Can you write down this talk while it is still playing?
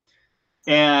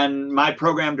and my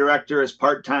program director is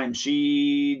part-time.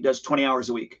 She does 20 hours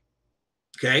a week.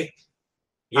 Okay.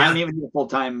 I don't even need a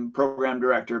full-time program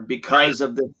director because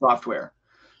of the software.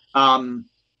 And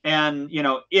you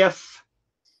know, if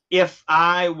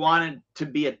I wanted to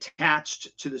be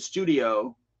attached to the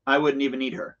studio, I wouldn't even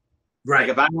need her. Right. Like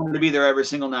if I wanted to be there every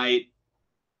single night,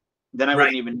 then I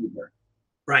wouldn't even need her.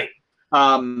 Right.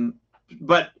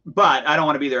 But I don't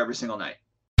want to be there every single night.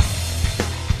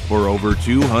 For over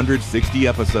 260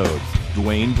 episodes,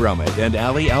 Dwayne Brummett and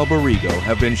Ali Alberigo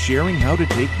have been sharing how to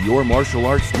take your martial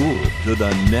arts school to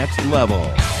the next level.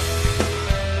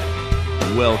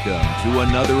 Welcome to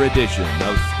another edition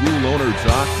of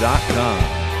SchoolOwnerTalk.com.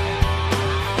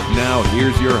 Now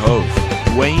here's your host,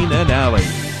 Dwayne and Ali.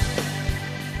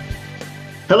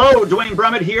 Hello, Dwayne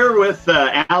Brummett here with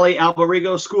Ali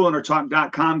Alberigo,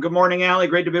 SchoolOwnerTalk.com. Good morning, Ali.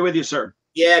 Great to be with you, sir.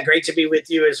 Yeah, great to be with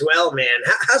you as well, man.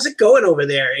 How's it going over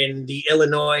there in the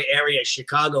Illinois area,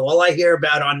 Chicago? All I hear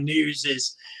about on news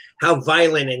is how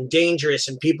violent and dangerous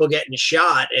and people getting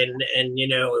shot and you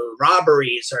know,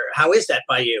 robberies. Or how is that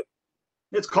by you?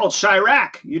 It's called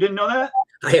Chirac. You didn't know that?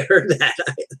 I heard that.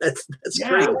 That's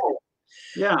crazy.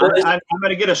 Yeah, I'm going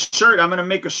to get a shirt. I'm going to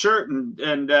make a shirt and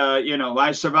you know,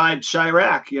 I survived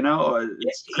Chirac, you know.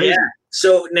 It's crazy. Yeah.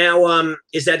 So now,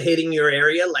 is that hitting your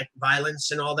area, like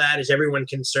violence and all that? Is everyone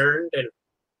concerned? And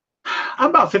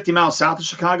I'm about 50 miles south of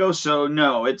Chicago, so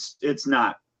no, it's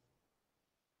not.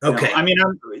 Okay. You know, I mean,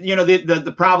 you know,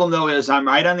 the problem though is I'm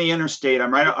right on the interstate.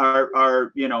 I'm right.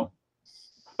 Our you know,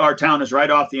 our town is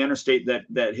right off the interstate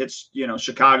that hits, you know,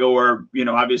 Chicago, or, you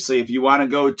know, obviously if you want to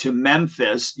go to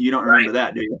Memphis, you don't remember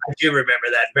that, do you? I do remember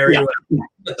that very well.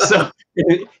 So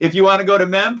if you want to go to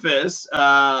Memphis,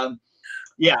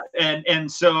 yeah,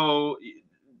 and so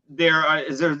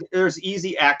there's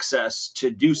easy access to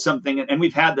do something, and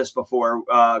we've had this before,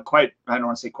 I don't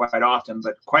want to say quite often,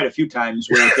 but quite a few times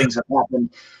where things have happened,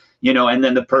 you know, and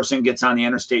then the person gets on the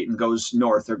interstate and goes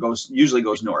north, or usually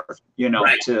goes north, you know,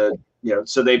 to, you know,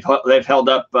 so they've held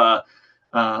up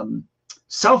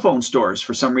cell phone stores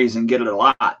for some reason, get it a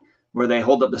lot, where they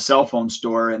hold up the cell phone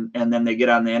store and then they get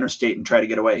on the interstate and try to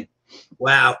get away.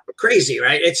 Wow, crazy,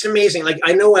 right? It's amazing. Like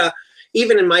I know.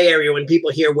 Even in my area, when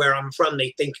people hear where I'm from,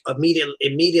 they think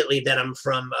immediately that I'm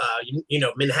from, you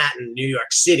know, Manhattan, New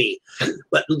York City.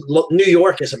 But New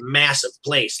York is a massive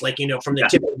place. Like, you know, from the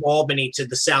tip of Albany to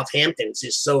the Southamptons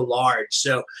is so large.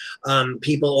 So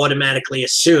people automatically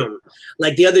assume.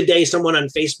 Like the other day, someone on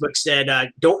Facebook said,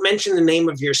 don't mention the name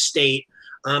of your state,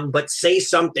 but say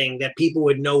something that people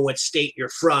would know what state you're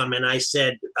from. And I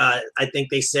said, I think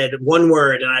they said one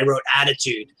word, and I wrote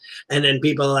attitude. And then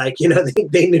people like, you know,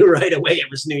 they knew right away it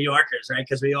was New Yorkers, right?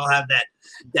 Because we all have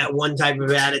that one type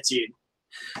of attitude.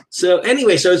 So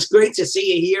anyway, so it's great to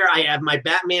see you here. I have my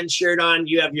Batman shirt on.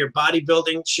 You have your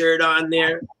bodybuilding shirt on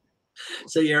there.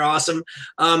 So you're awesome.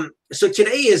 So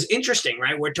today is interesting,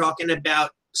 right? We're talking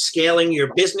about scaling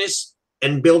your business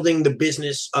and building the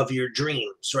business of your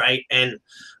dreams, right? And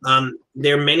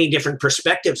there are many different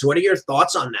perspectives. What are your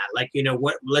thoughts on that? Like, you know,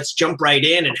 let's jump right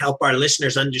in and help our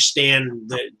listeners understand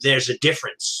that there's a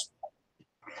difference.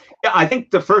 Yeah, I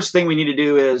think the first thing we need to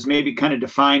do is maybe kind of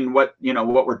define what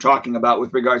we're talking about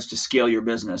with regards to scale your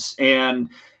business. And,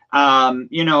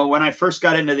 you know, when I first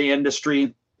got into the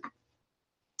industry,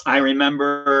 I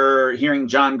remember hearing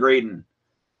John Graydon,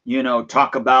 you know,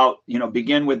 talk about, you know,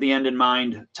 begin with the end in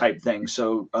mind type thing.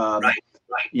 So,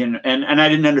 you know, and I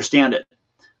didn't understand it.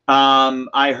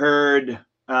 I heard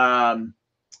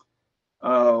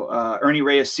Ernie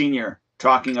Reyes Sr.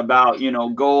 talking about, you know,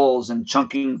 goals and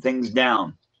chunking things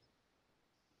down.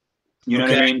 You know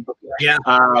what I mean? Yeah.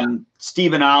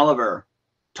 Stephen Oliver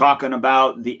talking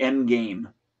about the end game,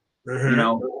 you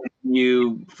know,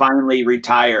 you finally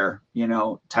retire, you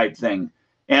know, type thing.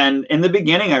 And in the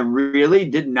beginning, I really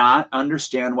did not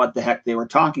understand what the heck they were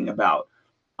talking about.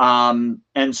 And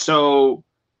so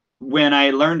when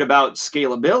I learned about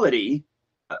scalability,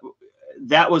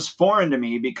 that was foreign to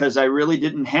me because I really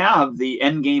didn't have the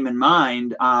end game in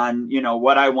mind on, you know,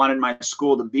 what I wanted my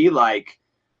school to be like.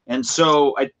 And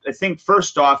so I think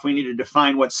first off, we need to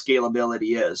define what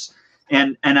scalability is.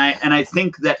 And I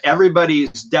think that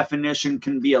everybody's definition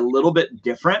can be a little bit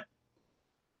different.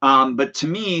 But to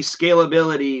me,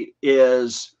 scalability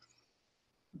is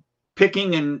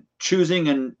picking and choosing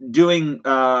and doing,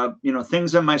 you know,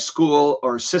 things in my school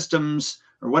or systems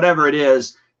or whatever it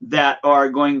is that are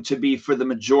going to be for the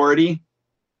majority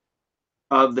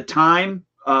of the time,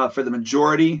 for the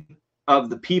majority of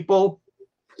the people,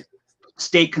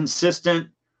 stay consistent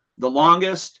the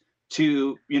longest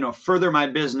to, you know, further my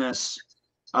business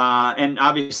and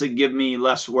obviously give me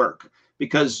less work.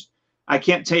 Because I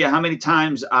can't tell you how many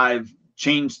times I've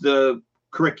change the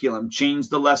curriculum, change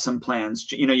the lesson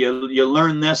plans. You know, you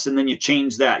learn this and then you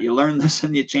change that. You learn this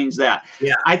and you change that.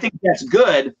 Yeah. I think that's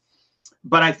good,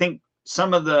 but I think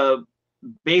some of the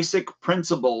basic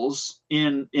principles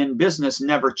in business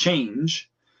never change.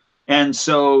 And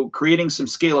so creating some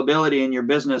scalability in your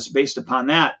business based upon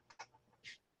that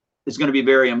is going to be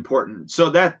very important. So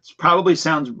that probably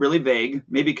sounds really vague,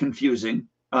 maybe confusing.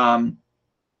 I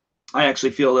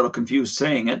actually feel a little confused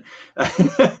saying it,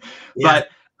 but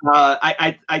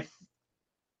I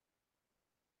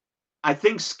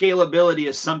think scalability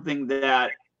is something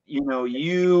that, you know,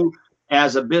 you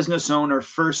as a business owner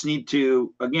first need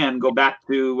to, again, go back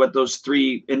to what those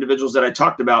 3 individuals that I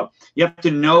talked about. You have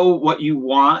to know what you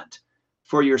want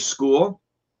for your school,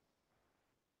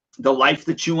 the life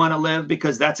that you want to live,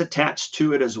 because that's attached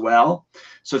to it as well.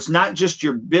 So it's not just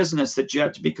your business that you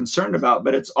have to be concerned about,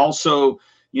 but it's also,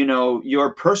 you know,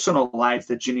 your personal life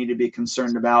that you need to be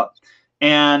concerned about.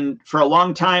 And for a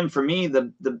long time, for me,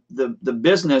 the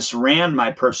business ran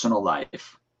my personal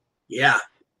life. Yeah.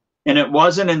 And it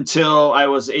wasn't until I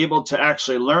was able to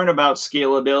actually learn about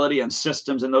scalability and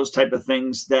systems and those type of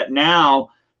things that now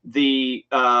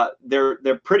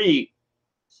they're pretty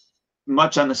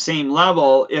much on the same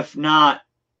level, if not,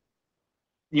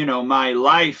 you know, my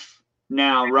life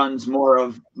now runs more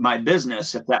of my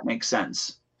business, if that makes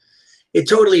sense. It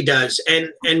totally does.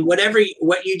 And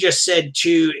what you just said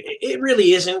too, it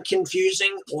really isn't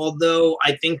confusing, although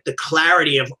I think the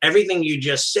clarity of everything you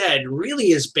just said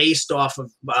really is based off of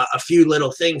a few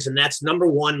little things. And that's number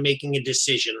one, making a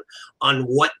decision on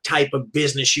what type of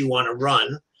business you want to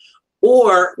run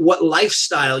or what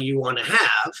lifestyle you want to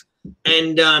have.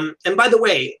 And by the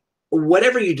way,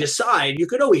 whatever you decide, you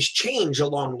could always change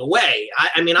along the way.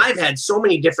 I mean, I've had so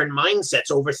many different mindsets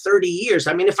over 30 years.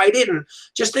 I mean, if I didn't,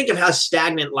 just think of how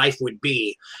stagnant life would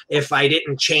be if I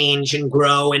didn't change and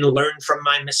grow and learn from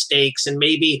my mistakes. And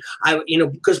maybe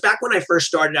because back when I first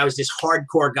started, I was this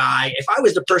hardcore guy. If I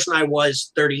was the person I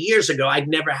was 30 years ago, I'd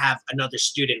never have another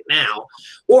student now.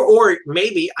 Or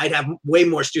maybe I'd have way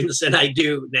more students than I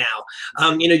do now.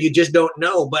 You just don't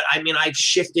know. But I mean, I've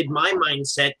shifted my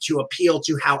mindset to appeal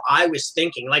to how I was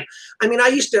thinking. Like, I mean, I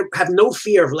used to have no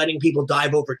fear of letting people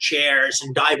dive over chairs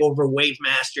and dive over wave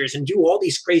masters and do all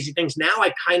these crazy things. Now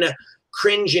I kind of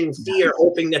cringe in fear,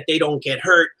 hoping that they don't get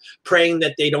hurt, praying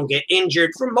that they don't get injured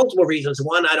for multiple reasons.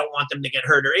 One, I don't want them to get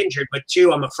hurt or injured, but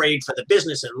 2, I'm afraid for the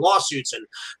business and lawsuits and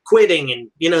quitting and,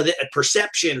 the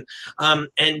perception.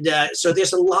 So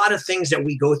there's a lot of things that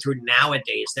we go through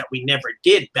nowadays that we never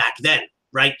did back then.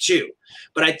 Right, too.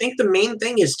 But I think the main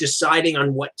thing is deciding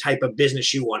on what type of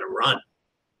business you want to run,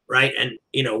 right? And,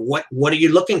 what are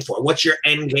you looking for? What's your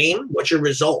end game? What's your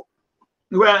result?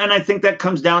 Well, and I think that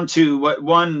comes down to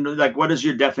what is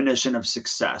your definition of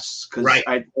success? Because right.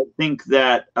 I think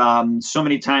that so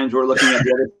many times we're looking at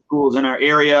the other schools in our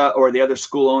area or the other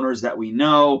school owners that we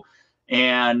know,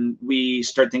 and we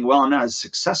start thinking, well, I'm not as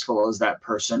successful as that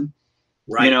person,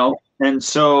 right? And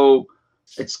so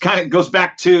it's kind of goes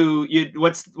back to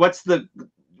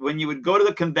when you would go to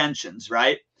the conventions,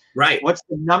 right? Right. What's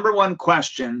the number one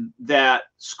question that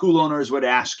school owners would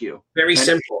ask you? Very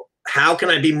simple. How can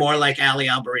I be more like Ali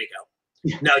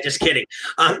Alberigo? No, just kidding.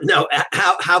 No.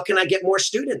 How can I get more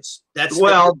students?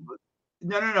 No.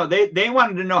 They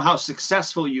wanted to know how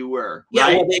successful you were. Yeah.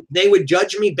 Right? Well, they would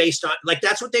judge me based on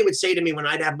that's what they would say to me when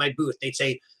I'd have my booth. They'd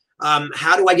say,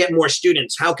 how do I get more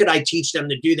students? How could I teach them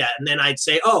to do that? And then I'd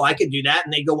say, oh, I could do that.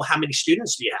 And they go, well, how many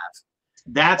students do you have?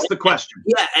 That's the question.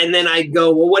 Yeah. And then I'd go,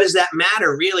 well, what does that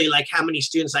matter really? Like how many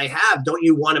students I have? Don't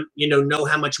you want to, know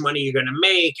how much money you're going to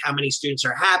make? How many students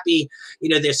are happy?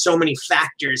 There's so many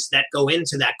factors that go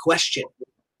into that question.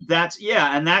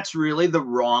 And that's really the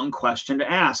wrong question to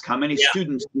ask. How many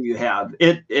students do you have?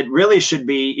 It really should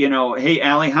be, hey,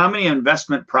 Ali, how many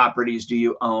investment properties do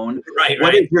you own? Right.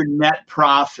 What is your net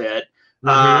profit?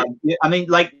 Mm-hmm. I mean,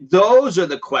 those are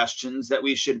the questions that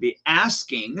we should be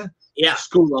asking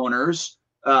school owners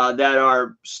that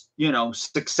are,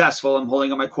 successful. I'm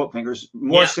holding up my quote fingers,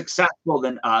 more successful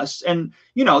than us. And,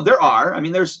 there are,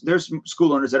 there's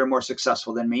school owners that are more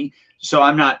successful than me. So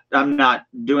I'm not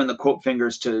doing the quote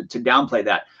fingers to downplay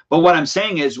that. But what I'm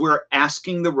saying is we're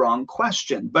asking the wrong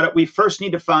question. But we first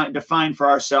need to define for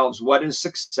ourselves what is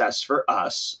success for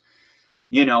us.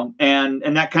 And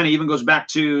that kind of even goes back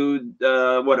to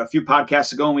a few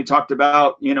podcasts ago when we talked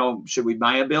about, should we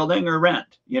buy a building or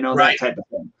rent, right. That type of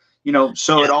thing.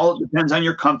 So it all depends on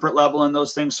your comfort level and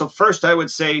those things. So first I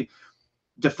would say,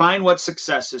 define what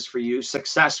success is for you.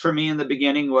 Success for me in the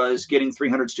beginning was getting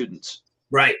 300 students.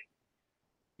 Right.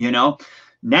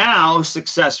 Now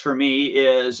success for me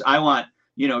is I want,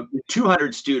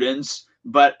 200 students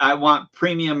but I want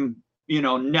premium,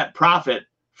 net profit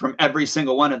from every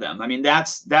single one of them. I mean,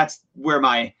 that's where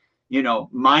my,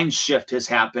 mind shift has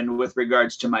happened with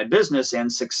regards to my business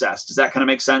and success. Does that kind of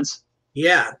make sense?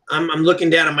 Yeah, I'm looking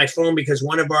down at my phone because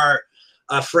one of our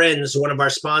friends, one of our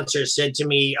sponsors, said to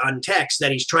me on text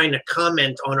that he's trying to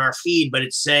comment on our feed, but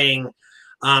it's saying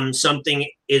something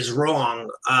is wrong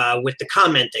with the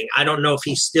commenting. I don't know if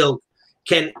he still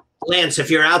can. Lance, if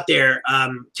you're out there,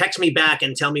 text me back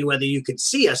and tell me whether you could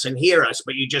see us and hear us,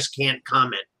 but you just can't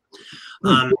comment.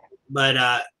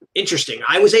 But interesting.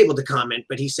 I was able to comment,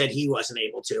 but he said he wasn't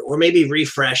able to, or maybe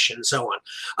refresh and so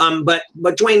on. But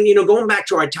Dwayne, going back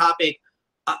to our topic,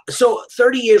 so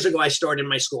 30 years ago, I started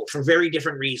my school for very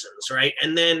different reasons, right?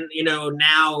 And then,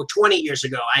 now 20 years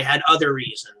ago, I had other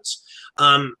reasons.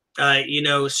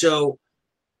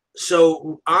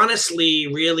 So honestly,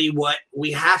 really what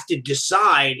we have to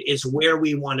decide is where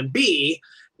we want to be.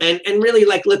 And really,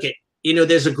 like, look at,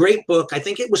 there's a great book. I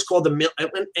think it was called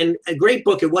and a great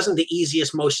book. It wasn't the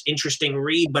easiest, most interesting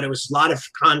read, but it was a lot of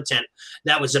content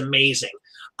that was amazing.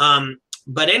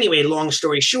 But anyway, long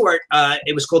story short,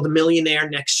 it was called The Millionaire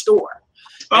Next Door.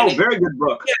 Oh, very good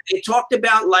book. Yeah, it talked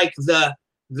about like the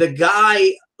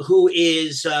guy who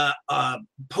is a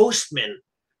postman.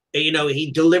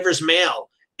 He delivers mail.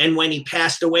 And when he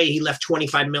passed away, he left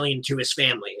 $25 million to his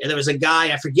family. And there was a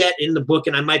guy, I forget in the book,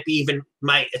 and I might be even,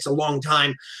 it's a long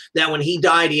time, that when he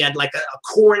died, he had like a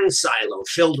corn silo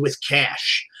filled with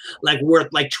cash, like worth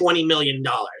like $20 million.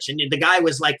 And the guy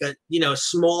was like a,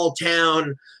 small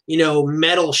town,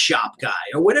 metal shop guy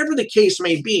or whatever the case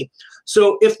may be.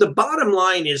 So if the bottom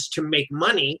line is to make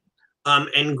money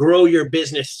and grow your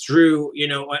business through,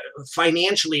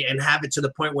 financially, and have it to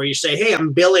the point where you say, hey,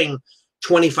 I'm billing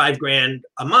 25 grand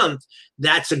a month,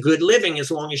 that's a good living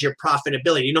as long as your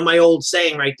profitability. My old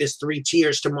saying, right? There's 3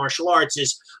 tiers to martial arts: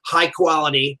 is high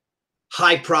quality,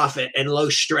 high profit, and low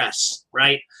stress,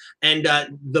 right? And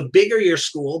the bigger your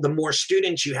school, the more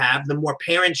students you have, the more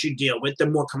parents you deal with, the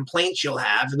more complaints you'll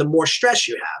have, the more stress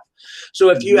you have.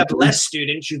 So if you have less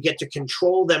students, you get to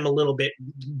control them a little bit,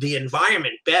 the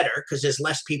environment better, because there's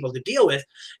less people to deal with,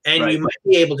 and right. You might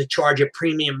be able to charge a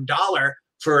premium dollar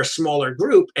for a smaller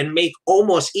group and make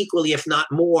almost equally, if not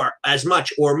more, as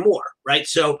much or more, right?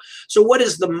 So what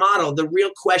is the model? The real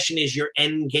question is your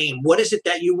end game. What is it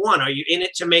that you want? Are you in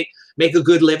it to make a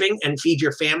good living and feed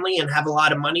your family and have a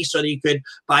lot of money so that you could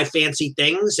buy fancy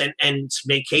things and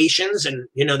vacations and,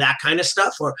 that kind of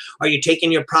stuff? Or are you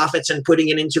taking your profits and putting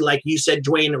it into, like you said,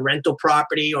 Dwayne, a rental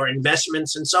property or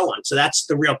investments and so on? So that's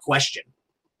the real question.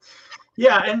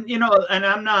 Yeah. And, and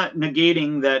I'm not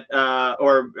negating that,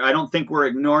 or I don't think we're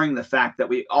ignoring the fact that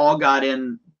we all got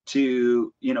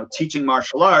into, teaching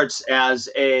martial arts as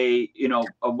a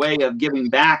way of giving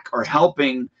back or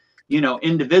helping,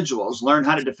 individuals learn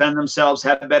how to defend themselves,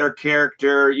 have a better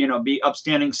character, be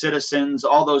upstanding citizens,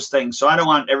 all those things. So I don't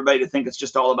want everybody to think it's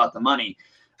just all about the money,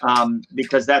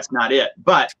 because that's not it.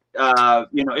 But,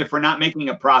 if we're not making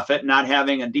a profit, not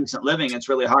having a decent living, it's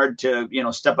really hard to,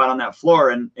 step out on that floor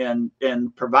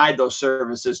and provide those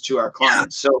services to our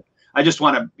clients. Yeah. So I just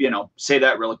want to, say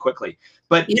that really quickly.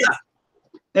 But yeah.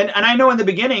 And I know in the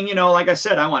beginning, like I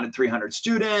said, I wanted 300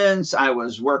 students. I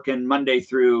was working Monday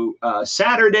through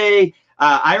Saturday.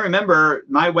 I remember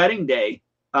my wedding day,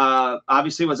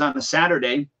 obviously was on a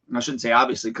Saturday. I shouldn't say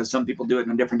obviously, because some people do it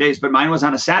on different days, but mine was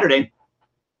on a Saturday.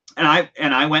 And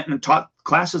I went and taught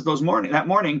classes that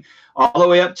morning, all the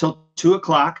way up till 2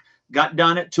 o'clock, got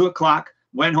done at 2 o'clock,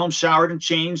 went home, showered and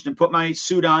changed and put my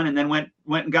suit on, and then went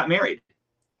and got married.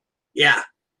 Yeah.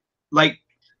 Like,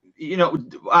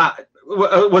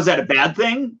 was that a bad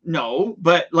thing? No,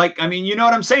 but you know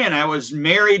what I'm saying? I was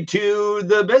married to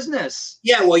the business.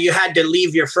 Yeah. Well, you had to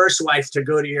leave your first wife to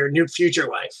go to your new future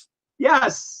wife.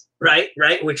 Yes. Right.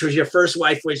 Which was your first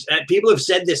wife, which people have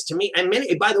said this to me. And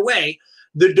by the way,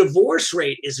 the divorce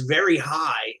rate is very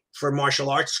high for martial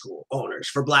arts school owners,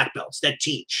 for black belts that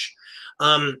teach.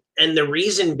 And the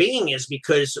reason being is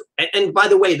because, and by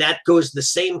the way, that goes the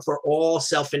same for all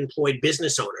self-employed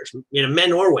business owners,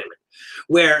 men or women,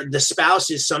 where the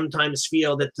spouses sometimes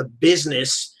feel that the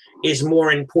business is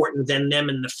more important than them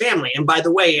and the family. And by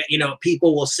the way,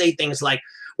 people will say things like,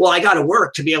 well, I got to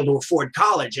work to be able to afford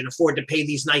college and afford to pay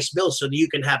these nice bills so that you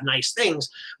can have nice things.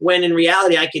 When in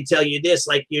reality, I can tell you this,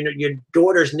 your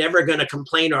daughter's never going to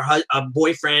complain, or a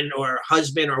boyfriend or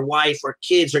husband or wife or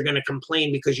kids are going to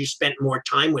complain because you spent more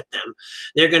time with them.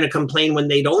 They're going to complain when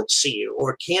they don't see you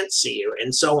or can't see you,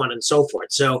 and so on and so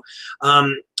forth. So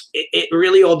it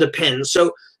really all depends.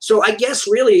 So I guess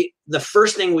really the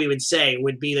first thing we would say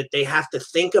would be that they have to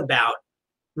think about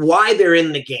why they're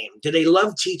in the game. Do they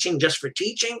love teaching just for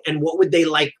teaching? And what would they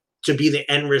like to be the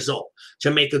end result,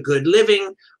 to make a good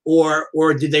living, or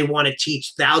did they want to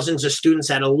teach thousands of students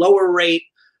at a lower rate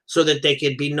so that they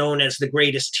could be known as the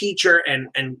greatest teacher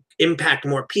and impact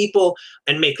more people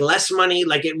and make less money?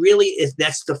 Like, it really is,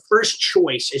 that's the first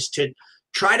choice, is to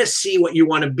try to see what you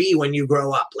want to be when you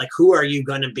grow up. Like, who are you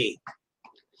going to be?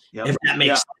 Yep. If that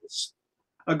makes sense.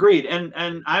 Agreed.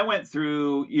 And I went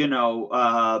through,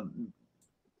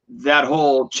 that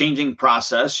whole changing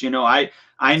process.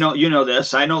 I know,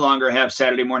 this, I no longer have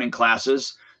Saturday morning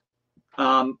classes.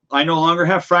 I no longer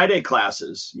have Friday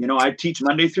classes. I teach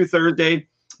Monday through Thursday.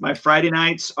 My Friday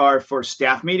nights are for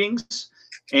staff meetings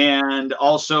and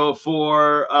also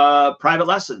for private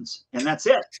lessons, and that's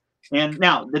it. And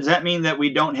now, does that mean that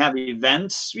we don't have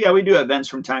events? Yeah, we do events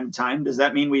from time to time. Does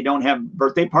that mean we don't have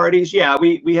birthday parties? Yeah,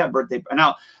 we have birthday.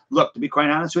 Now, look, to be quite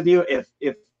honest with you,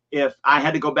 if I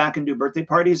had to go back and do birthday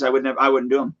parties, I wouldn't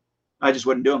do them. I just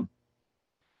wouldn't do them.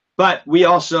 But we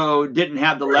also didn't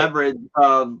have the leverage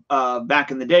of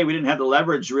back in the day. We didn't have the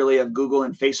leverage really of Google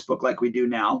and Facebook like we do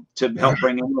now to help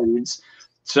bring in leads.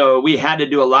 So we had to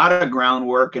do a lot of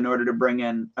groundwork in order to bring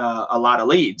in a lot of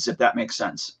leads, if that makes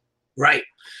sense. Right.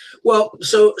 Well,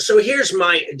 so here's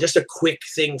just a quick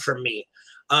thing from me.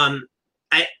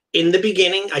 In the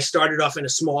beginning, I started off in a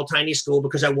small, tiny school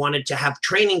because I wanted to have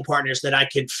training partners that I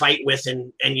could fight with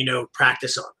and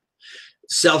practice on.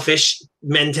 Selfish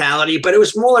mentality, but it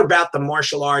was more about the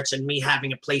martial arts and me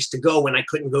having a place to go when I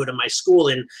couldn't go to my school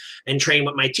and train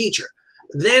with my teacher.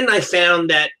 Then I found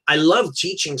that I loved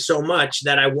teaching so much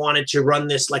that I wanted to run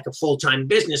this like a full-time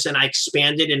business, and I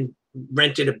expanded and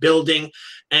rented a building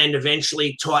and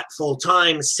eventually taught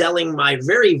full-time, selling my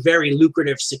very, very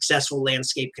lucrative, successful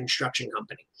landscape construction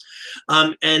company.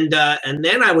 And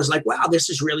then I was like, wow, this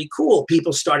is really cool.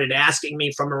 People started asking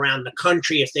me from around the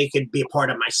country if they could be a part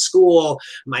of my school,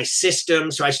 my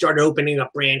system. So I started opening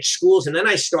up branch schools, and then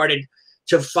I started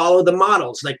to follow the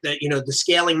models, like the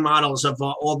scaling models of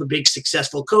all the big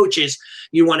successful coaches.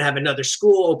 You want to have another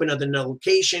school, open another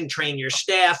location, train your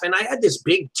staff. And I had this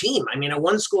big team. I mean, at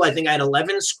one school, I think I had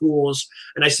 11 schools,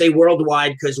 and I say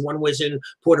worldwide because one was in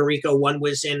Puerto Rico, one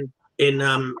was in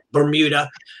Bermuda.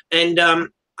 And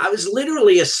I was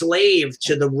literally a slave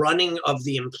to the running of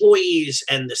the employees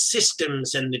and the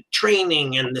systems and the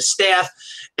training and the staff.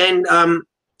 And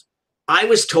I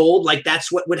was told, like,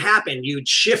 that's what would happen. You'd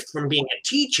shift from being a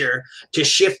teacher to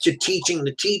shift to teaching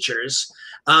the teachers,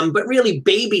 but really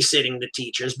babysitting the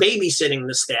teachers, babysitting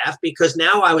the staff, because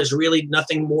now I was really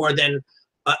nothing more than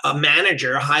a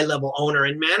manager, a high-level owner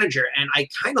and manager. And I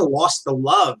kind of lost the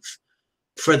love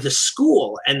for the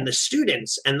school and the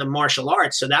students and the martial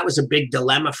arts. So that was a big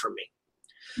dilemma for me.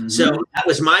 Mm-hmm. So that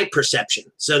was my perception.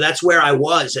 So that's where I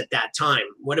was at that time.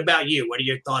 What about you? What are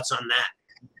your thoughts on that?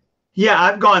 Yeah,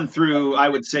 I've gone through, I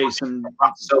would say, some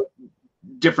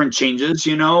different changes,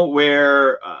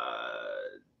 where,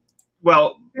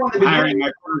 hiring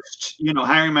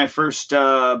my first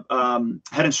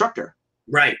head instructor.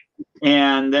 Right.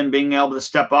 And then being able to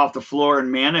step off the floor and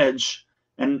manage.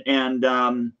 And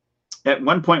at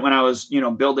one point when I was,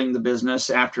 building the business,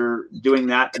 after doing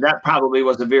that, that probably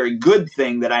was a very good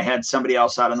thing that I had somebody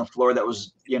else out on the floor that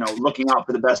was, looking out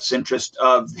for the best interest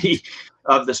of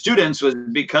the students, was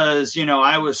because,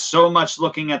 I was so much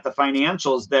looking at the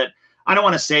financials that I don't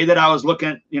want to say that I was looking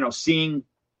at, seeing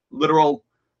literal,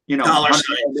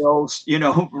 bills,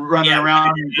 running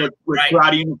around with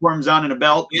karate uniforms on and a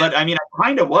belt. Yeah. But I mean, I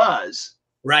kind of was.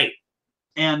 Right.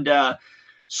 And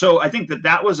so I think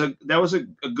that was a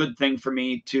good thing for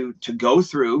me to go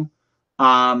through.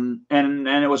 And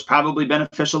it was probably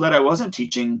beneficial that I wasn't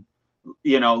teaching,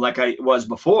 like I was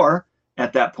before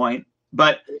at that point.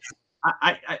 But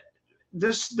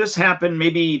this happened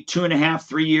maybe 2.5,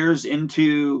 3 years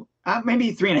into,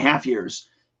 maybe 3.5 years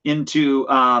into,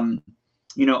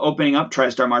 opening up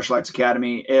TriStar Martial Arts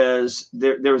Academy. Is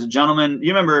there was a gentleman,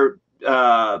 you remember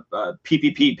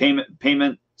PPP,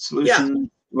 payment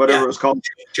solution, whatever it was called?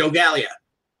 Joe Gallia.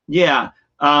 Yeah.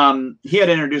 He had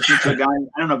introduced me to a guy.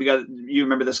 I don't know if you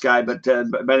remember this guy, but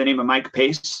by the name of Mike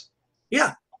Pace.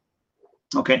 Yeah.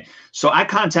 Okay. So I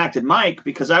contacted Mike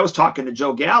because I was talking to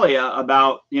Joe Gallia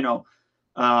about,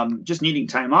 just needing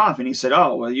time off. And he said,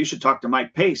 oh, well, you should talk to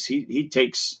Mike Pace. He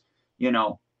takes,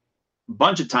 a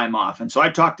bunch of time off. And so I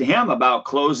talked to him about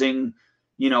closing,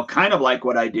 kind of like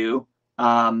what I do,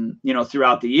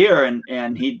 throughout the year.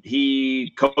 And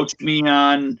he coached me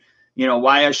on,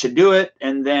 why I should do it,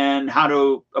 and then how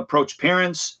to approach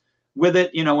parents with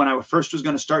it, when I first was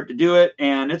going to start to do it.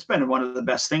 And it's been one of the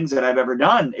best things that I've ever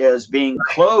done, is being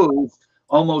closed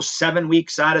almost 7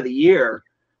 weeks out of the year,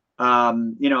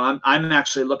 You know, I'm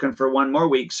actually looking for one more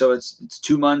week, so it's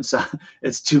 2 months.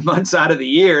 It's 2 months out of the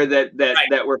year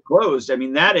that we're closed. I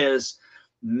mean, that is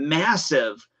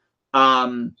massive.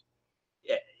 And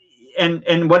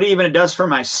what even it does for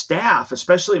my staff,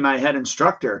 especially my head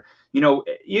instructor. You know,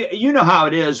 you know how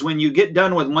it is when you get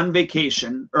done with one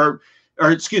vacation, or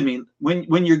excuse me,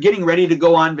 when you're getting ready to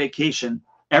go on vacation,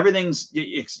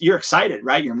 you're excited,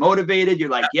 right? You're motivated. You're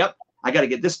like, yep, I got to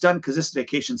get this done because this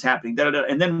vacation's happening. Da, da, da.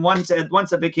 And then once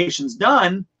the vacation's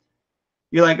done,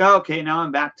 you're like, oh, okay, now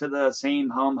I'm back to the same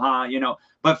hum, you know.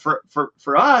 But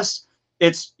for us,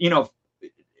 it's, you know,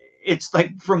 it's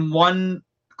like from one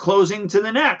closing to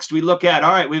the next. We look at,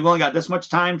 all right, we've only got this much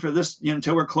time for this, you know,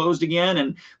 until we're closed again,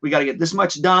 and we got to get this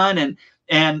much done.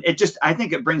 And it just, I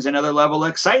think it brings another level of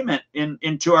excitement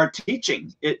into our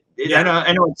teaching. I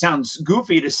know it sounds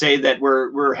goofy to say that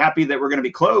we're happy that we're going to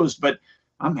be closed, but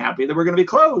I'm happy that we're going to be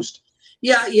closed.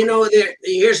 Yeah, you know,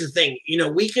 here's the thing. You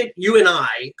know, you and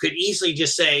I could easily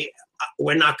just say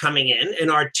we're not coming in, and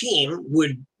our team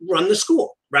would run the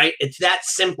school, right? It's that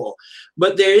simple.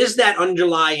 But there is that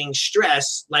underlying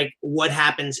stress, like what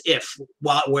happens if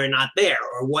while we're not there,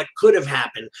 or what could have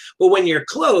happened. But when you're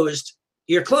closed,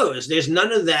 you're closed. There's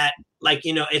none of that. Like,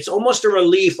 you know, it's almost a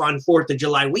relief on 4th of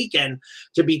July weekend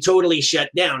to be totally shut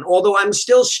down. Although I'm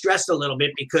still stressed a little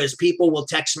bit because people will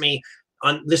text me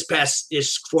on this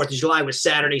 4th of July was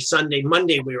Saturday, Sunday,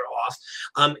 Monday we were off.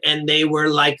 And they were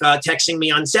like texting me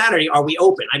on Saturday, are we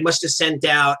open? I must have sent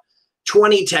out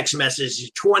 20 text messages,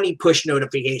 20 push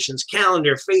notifications,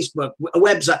 calendar, Facebook,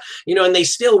 website, you know, and they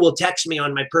still will text me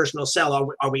on my personal cell.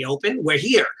 Are we open? We're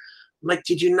here. I'm like,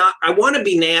 did you not? I want to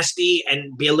be nasty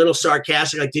and be a little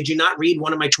sarcastic. Like, did you not read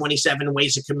one of my 27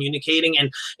 ways of communicating?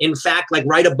 And in fact, like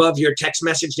right above your text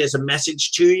message, there's a message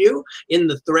to you in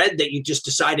the thread that you just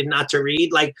decided not to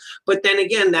read. Like, but then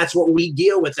again, that's what we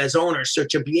deal with as owners. So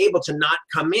to be able to not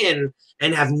come in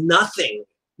and have nothing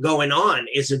going on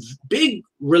is a big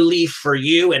relief for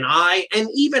you and I, and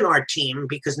even our team,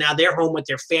 because now they're home with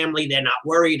their family. They're not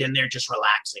worried and they're just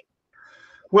relaxing.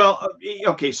 Well,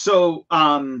 okay. So,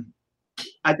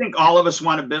 I think all of us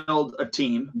want to build a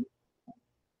team.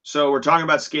 So we're talking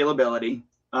about scalability.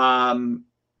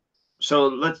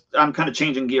 So I'm kind of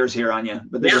changing gears here on you,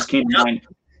 but they just came to mind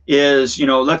is, you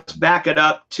know, let's back it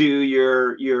up to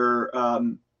your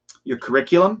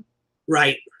curriculum.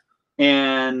 Right.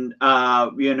 And,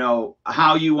 you know,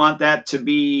 how you want that to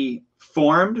be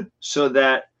formed so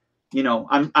that, you know,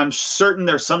 I'm certain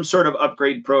there's some sort of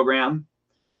upgrade program.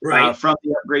 Right. From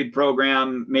the upgrade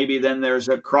program, maybe then there's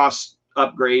a cross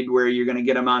upgrade where you're going to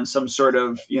get them on some sort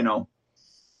of, you know,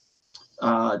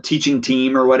 teaching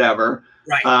team or whatever.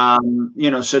 Right.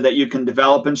 You know, so that you can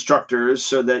develop instructors,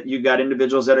 so that you got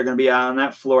individuals that are going to be out on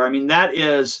that floor. I mean,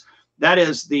 that's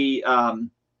the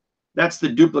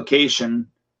duplication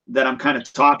that I'm kind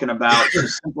of talking about to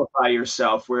simplify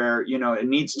yourself, where, you know, it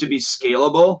needs to be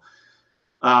scalable.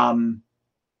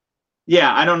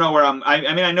 Yeah, I don't know where I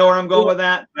mean, I know where I'm going with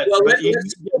that, but you need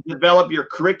to develop your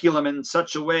curriculum in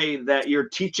such a way that you're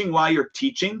teaching while you're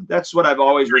teaching. That's what I've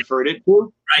always referred it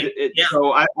to. Right.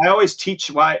 So I always teach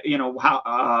while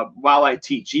I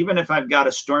teach, even if I've got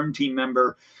a storm team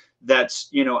member that's,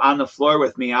 you know, on the floor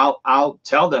with me, I'll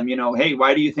tell them, you know, hey,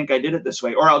 why do you think I did it this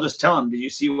way? Or I'll just tell them, did you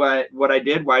see what I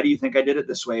did? Why do you think I did it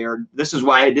this way? Or this is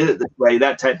why I did it this way,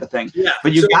 that type of thing. Yeah.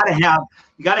 But you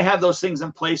gotta have those things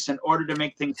in place in order to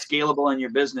make things scalable in your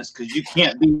business, because you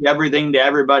can't be everything to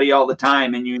everybody all the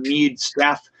time. And you need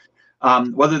staff,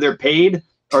 whether they're paid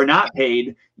or not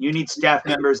paid, you need staff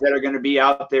members that are going to be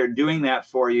out there doing that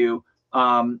for you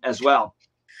as well.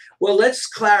 Well, let's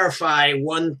clarify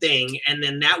one thing, and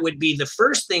then that would be, the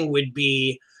first thing would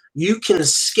be, you can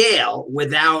scale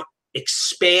without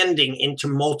expanding into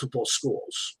multiple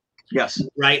schools. Yes.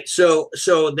 Right. So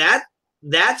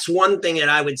that's one thing that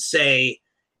I would say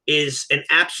is an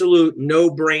absolute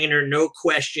no-brainer, no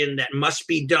question, that must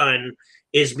be done,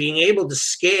 is being able to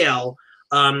scale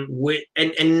with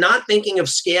and not thinking of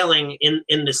scaling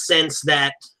in the sense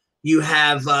that you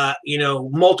have, you know,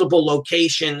 multiple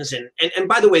locations. And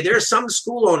by the way, there are some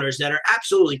school owners that are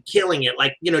absolutely killing it.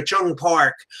 Like, you know, Chung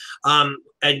Park,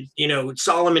 and, you know,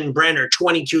 Solomon Brenner,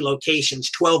 22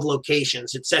 locations, 12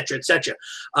 locations, et cetera, et cetera.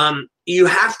 You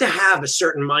have to have a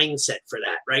certain mindset for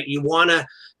that, right?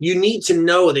 You need to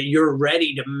know that you're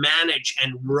ready to manage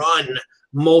and run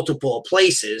multiple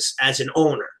places as an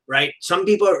owner, right? Some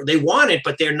people, they want it,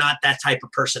 but they're not that type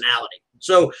of personality.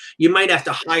 So you might have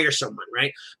to hire someone,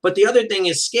 right? But the other thing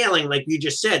is scaling, like you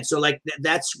just said. So like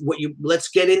that's what let's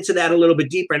get into that a little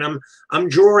bit deeper. And I'm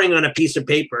drawing on a piece of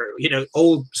paper, you know,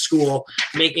 old school,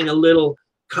 making a little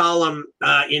column,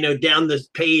 down the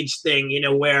page thing,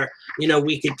 where,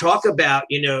 we could talk about,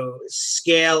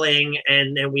 scaling,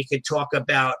 and then we could talk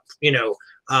about,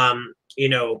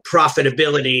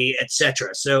 profitability,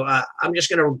 etc. So I'm just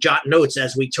going to jot notes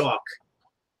as we talk.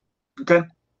 Okay.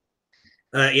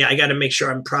 Yeah, I got to make sure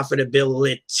I'm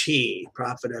profitability,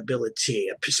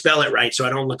 spell it right so I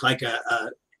don't look like a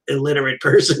illiterate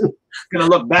person. Gonna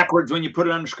look backwards when you put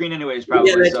it on the screen anyways,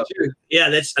 probably. Yeah, that's true. Yeah,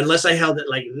 that's unless I held it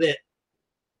like this.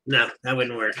 No, that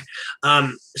wouldn't work.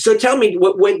 So tell me,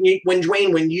 when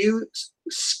Dwayne, when you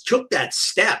took that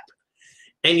step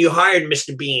and you hired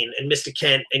Mr. Bean and Mr.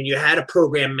 Kent and you had a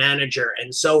program manager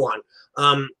and so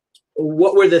on,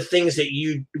 what were the things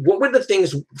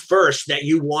first that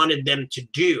you wanted them to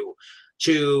do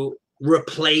to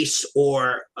replace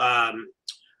or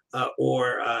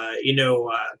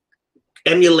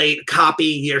emulate, copy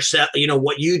yourself,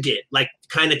 what you did, like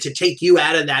kind of to take you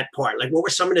out of that part? Like, what were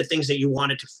some of the things that you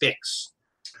wanted to fix?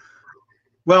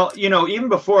 Well, even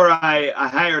before I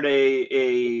hired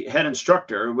a head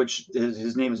instructor, which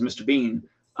his name is Mr. Bean,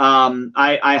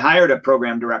 I hired a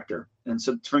program director. And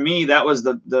so for me, that was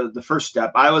the first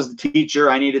step. I was the teacher.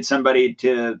 I needed somebody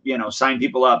to, sign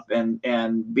people up and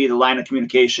be the line of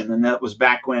communication. And that was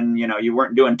back when, you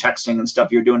weren't doing texting and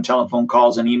stuff. You were doing telephone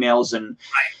calls and emails and,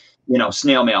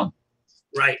 snail mail.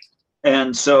 Right.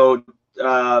 And so,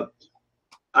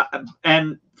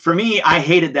 and for me, I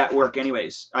hated that work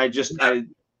anyways. I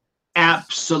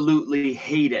absolutely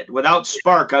hate it. Without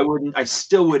Spark, I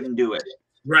still wouldn't do it.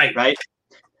 Right. Right.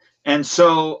 And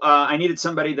so I needed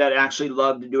somebody that actually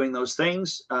loved doing those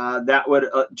things. That would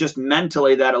just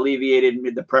mentally, that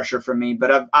alleviated the pressure from me.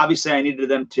 But obviously I needed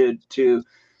them to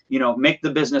make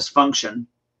the business function,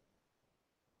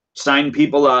 sign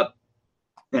people up.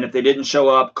 And if they didn't show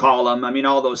up, call them. I mean,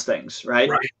 all those things. Right.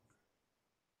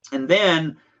 And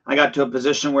then I got to a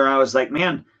position where I was like,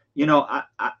 man,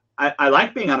 I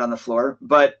like being out on the floor,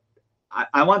 but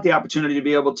I want the opportunity to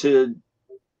be able to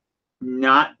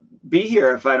not be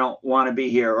here if I don't want to be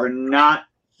here, or not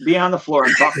be on the floor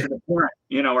and talk to the parent,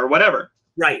 or whatever.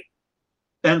 Right.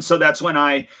 And so that's when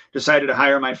I decided to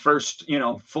hire my first,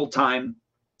 full-time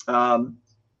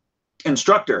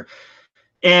instructor.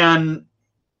 And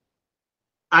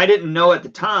I didn't know at the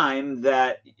time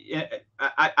that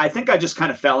I think I just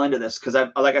kind of fell into this because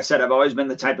like I said, I've always been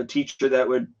the type of teacher that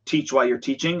would teach while you're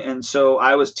teaching. And so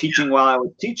I was teaching while I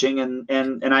was teaching,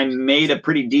 and I made a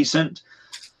pretty decent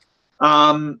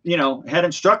head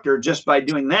instructor just by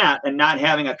doing that and not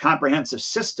having a comprehensive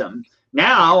system.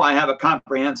 Now I have a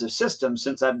comprehensive system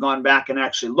since I've gone back and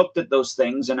actually looked at those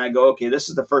things, and I go, okay, this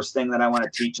is the first thing that I want to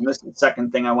teach, and this is the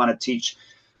second thing I want to teach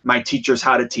my teachers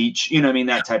how to teach,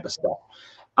 that type of stuff.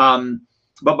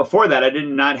 But before that, I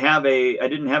didn't have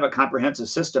a comprehensive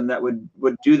system that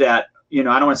would do that, I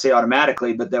don't want to say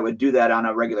automatically, but that would do that on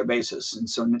a regular basis. And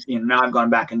so, now I've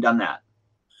gone back and done that.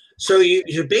 So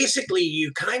you basically,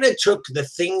 you kind of took the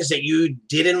things that you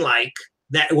didn't like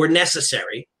that were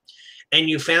necessary, and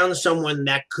you found someone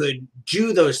that could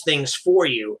do those things for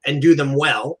you and do them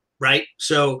well, right?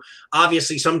 So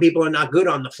obviously some people are not good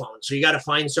on the phone. So you got to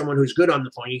find someone who's good on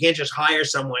the phone. You can't just hire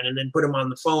someone and then put them on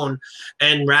the phone,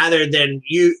 and rather than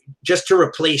you just to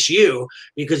replace you,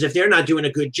 because if they're not doing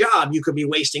a good job, you could be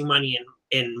wasting money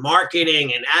in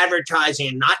marketing and advertising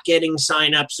and not getting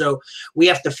sign up. So we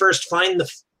have to first find the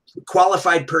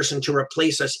qualified person to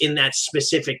replace us in that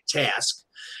specific task,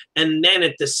 and then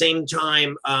at the same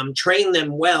time train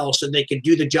them well so they could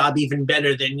do the job even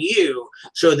better than you,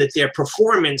 so that their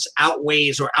performance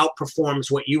outweighs or outperforms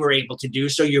what you were able to do,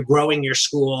 so you're growing your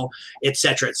school, et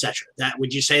cetera, et cetera. That,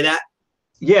 would you say that?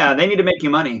 Yeah, they need to make you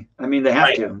money. I mean, they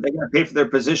have to. They got to pay for their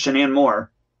position and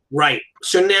more. Right.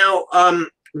 So now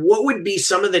what would be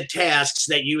some of the tasks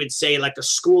that you would say, like a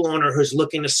school owner who's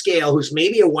looking to scale, who's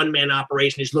maybe a one-man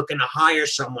operation, who's looking to hire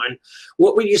someone,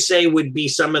 what would you say would be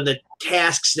some of the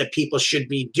tasks that people should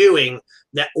be doing,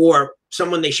 that, or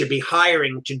someone they should be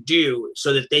hiring to do,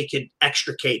 so that they could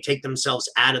take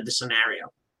themselves out of the scenario?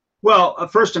 Well,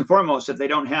 first and foremost, if they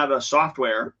don't have a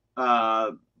software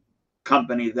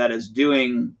company that is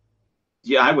doing,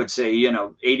 I would say,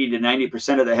 80 to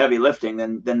 90% of the heavy lifting,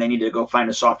 then they need to go find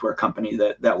a software company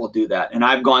that will do that. And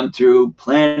I've gone through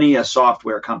plenty of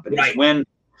software companies. Right. When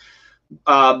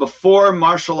before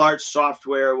martial arts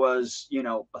software was,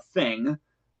 a thing,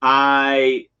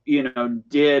 I,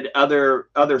 did other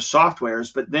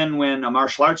softwares. But then when a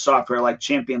martial arts software like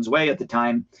Champion's Way at the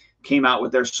time came out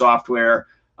with their software,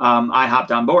 I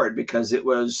hopped on board because it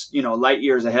was, light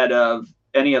years ahead of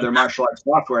any other martial arts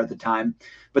software at the time.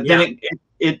 But then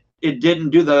it didn't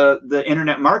do the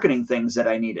internet marketing things that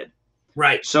I needed.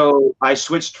 Right. So I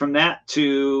switched from that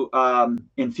to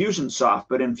Infusionsoft,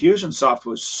 but Infusionsoft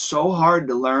was so hard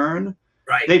to learn.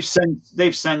 Right.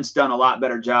 They've since done a lot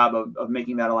better job of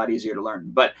making that a lot easier to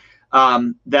learn. But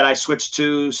that I switched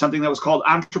to something that was called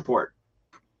Entreport.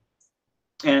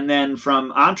 And then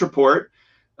from Entreport,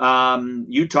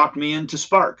 you talked me into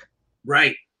Spark.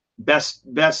 Right. Best.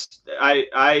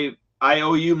 I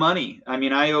owe you money. I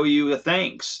mean, I owe you a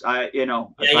thanks. I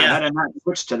had not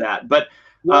switched to that, but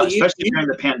especially during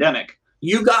the pandemic.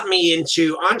 You got me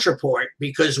into Entreport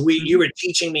because you were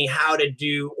teaching me how to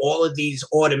do all of these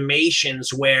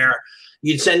automations where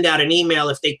you'd send out an email.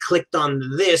 If they clicked on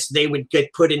this, they would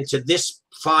get put into this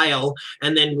file,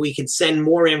 and then we could send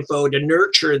more info to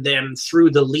nurture them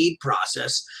through the lead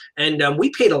process. And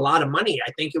we paid a lot of money.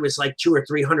 I think it was like $200 or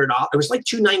 $300. It was like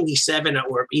 $297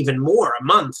 or even more a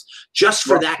month just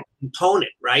for that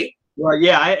component, right? Well,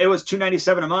 yeah, it was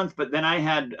 $297 a month, but then I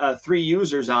had 3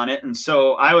 users on it, and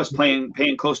so I was paying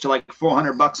close to like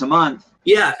 $400 a month.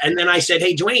 Yeah, and then I said,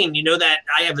 hey, Dwayne, you know that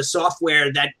I have a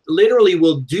software that literally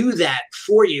will do that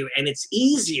for you, and it's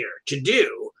easier to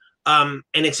do. And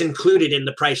it's included in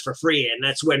the price for free. And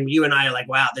that's when you and I are like,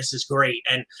 wow, this is great.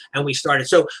 And we started.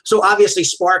 So obviously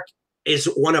Spark is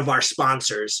one of our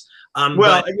sponsors. And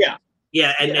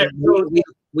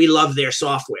we love their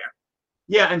software.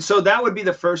 Yeah. And so that would be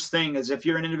the first thing is if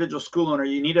you're an individual school owner,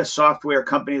 you need a software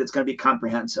company that's going to be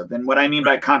comprehensive. And what I mean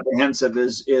by comprehensive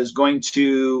is going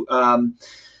to,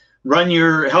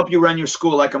 help you run your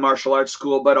school like a martial arts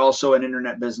school, but also an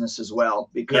internet business as well,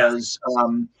 because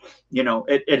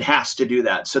it has to do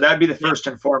that. So that'd be the first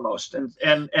and foremost, and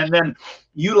then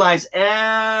utilize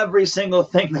every single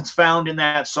thing that's found in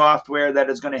that software that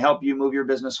is going to help you move your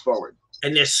business forward.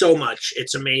 And there's so much,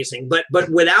 it's amazing. But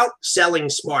without selling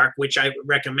Spark, which I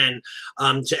recommend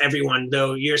to everyone,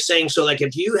 though, you're saying, so like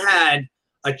if you had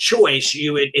a choice,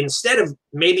 you would, instead of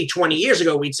maybe 20 years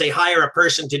ago, we'd say hire a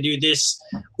person to do this,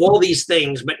 all these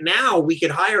things. But now we could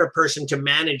hire a person to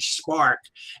manage Spark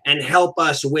and help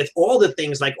us with all the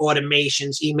things like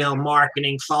automations, email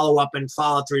marketing, follow up and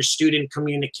follow through, student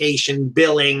communication,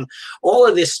 billing. All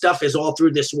of this stuff is all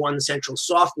through this one central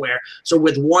software. So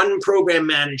with one program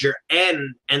manager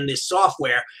and this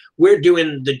software, we're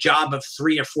doing the job of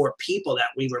 3 or 4 people that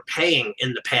we were paying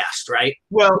in the past, right?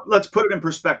 Well, let's put it in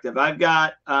perspective. I've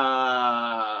got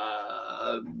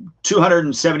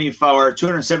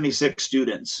 276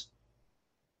 students.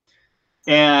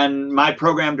 And my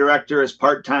program director is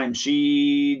part-time.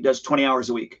 She does 20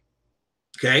 hours a week.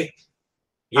 Okay.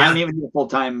 Yeah. I don't even need a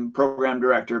full-time program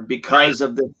director because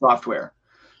of the software.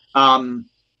 And,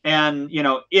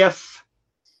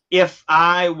 if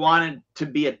I wanted to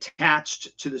be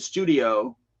attached to the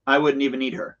studio, I wouldn't even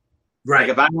need her. Right. Like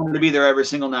if I wanted to be there every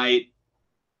single night,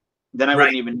 then I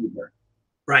wouldn't even need her.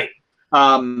 Right.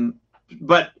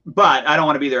 But I don't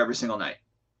want to be there every single night.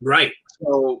 Right.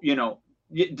 So,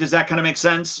 does that kind of make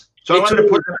sense? So I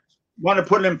want to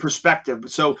put it in perspective.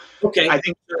 So okay. I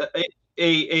think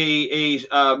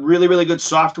a really, really good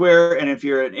software. And if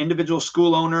you're an individual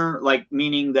school owner, like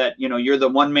meaning that, you're the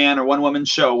one man or one woman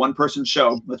show, one person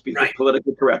show, let's be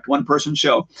politically correct, one person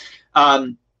show.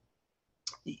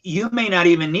 You may not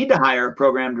even need to hire a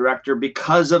program director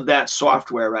because of that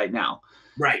software right now.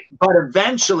 Right. But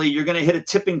eventually you're going to hit a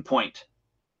tipping point.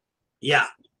 Yeah.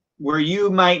 Where you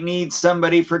might need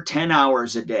somebody for 10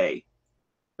 hours a day,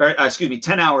 or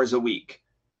 10 hours a week,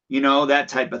 that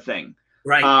type of thing.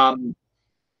 Right.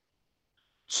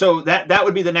 So that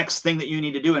would be the next thing that you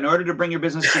need to do in order to bring your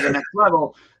business to the next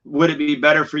level. Would it be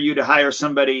better for you to hire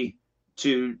somebody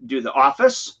to do the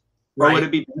office, or would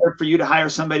it be better for you to hire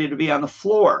somebody to be on the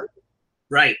floor?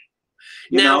 Right.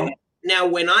 Now,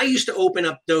 when I used to open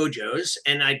up dojos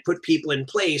and I'd put people in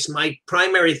place, my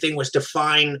primary thing was to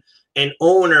find an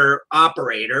owner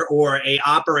operator or a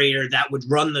operator that would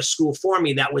run the school for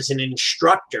me, that was an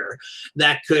instructor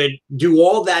that could do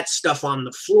all that stuff on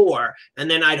the floor. And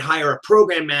then I'd hire a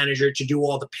program manager to do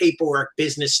all the paperwork,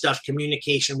 business stuff,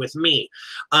 communication with me.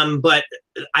 But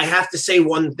I have to say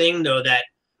one thing, though, that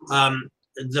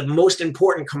the most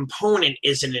important component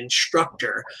is an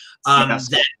instructor.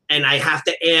 And I have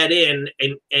to add in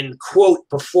and quote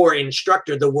before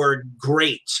instructor the word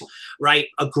great, right?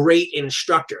 A great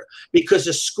instructor, because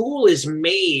a school is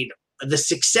made, the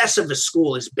success of a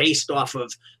school is based off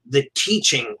of the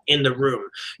teaching in the room.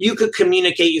 You could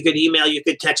communicate, you could email, you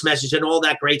could text message and all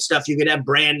that great stuff. You could have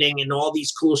branding and all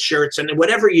these cool shirts and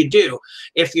whatever you do.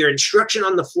 If your instruction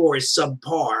on the floor is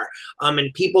subpar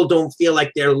and people don't feel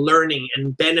like they're learning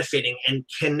and benefiting and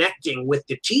connecting with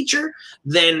the teacher,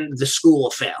 then the school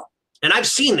will fail. And I've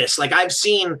seen this. Like I've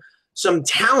seen some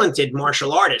talented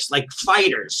martial artists, like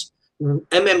fighters,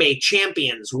 MMA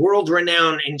champions,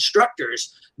 world-renowned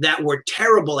instructors that were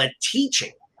terrible at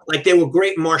teaching. Like they were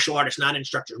great martial artists, not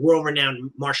instructors,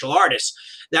 world-renowned martial artists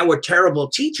that were terrible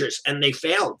teachers, and they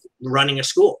failed running a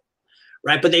school,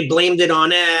 right? But they blamed it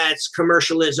on, it's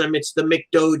commercialism, it's the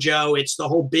McDojo, it's the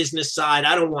whole business side.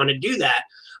 I don't want to do that.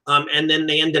 And then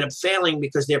they ended up failing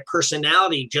because their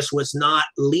personality just was not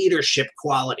leadership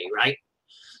quality, right?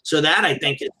 So that, I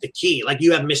think, is the key. Like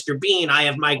you have Mr. Bean, I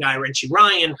have my guy, Richie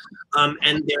Ryan,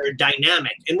 and they're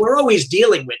dynamic. And we're always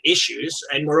dealing with issues,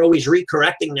 and we're always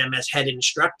recorrecting them as head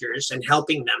instructors and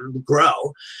helping them grow.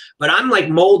 But I'm like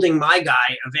molding my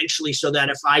guy eventually so that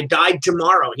if I died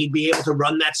tomorrow, he'd be able to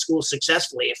run that school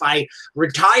successfully. If I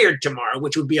retired tomorrow,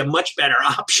 which would be a much better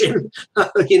option,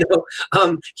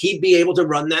 he'd be able to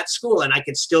run that school, and I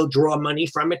could still draw money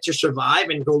from it to survive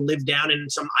and go live down in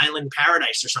some island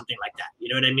paradise or something like that. You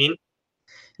know what I mean?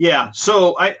 Yeah.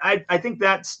 So I think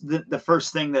that's the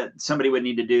first thing that somebody would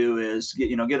need to do is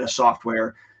get a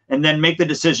software, and then make the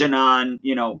decision on,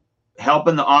 help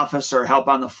in the office or help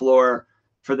on the floor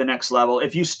for the next level.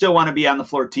 If you still want to be on the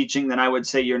floor teaching, then I would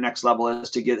say your next level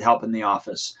is to get help in the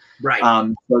office. Right.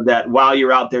 So that while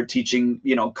you're out there teaching,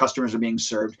 customers are being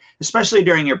served, especially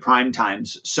during your prime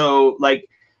times. So like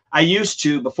I used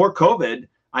to, before COVID,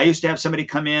 I used to have somebody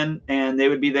come in and they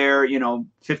would be there,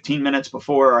 15 minutes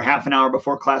before or half an hour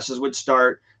before classes would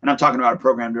start. And I'm talking about a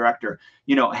program director,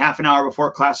 half an hour before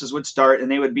classes would start,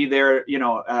 and they would be there,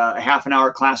 a half an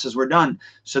hour classes were done.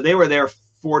 So they were there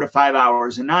 4 to 5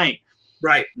 hours a night.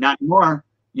 Right. Not anymore.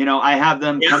 I have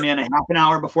them come in a half an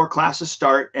hour before classes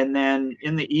start. And then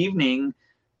in the evening,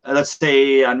 let's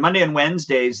say on Monday and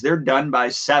Wednesdays, they're done by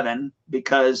 7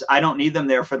 because I don't need them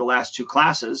there for the last 2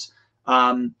 classes.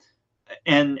 And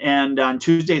on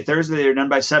Tuesday, Thursday, they're done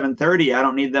by 7:30. I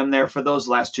don't need them there for those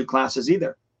last 2 classes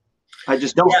either. I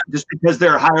just don't, just because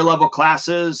they're higher level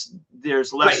classes,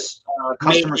 there's less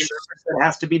customer service that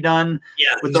has to be done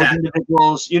with those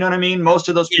individuals. You know what I mean? Most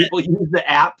of those people use the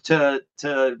app to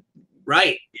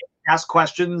ask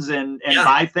questions and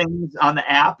buy things on the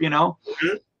app,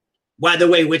 Mm-hmm. By the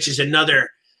way, which is another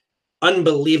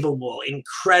unbelievable,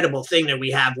 incredible thing that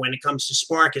we have when it comes to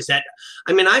Spark is that,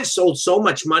 I've sold so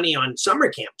much money on summer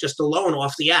camp just alone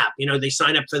off the app. They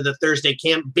sign up for the Thursday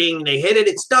camp, bing, they hit it,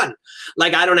 it's done.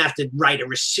 Like I don't have to write a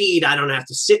receipt. I don't have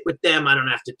to sit with them. I don't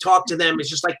have to talk to them. It's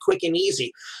just like quick and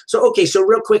easy. So, okay. So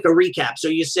real quick, a recap. So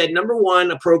you said, number one,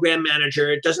 a program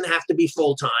manager. It doesn't have to be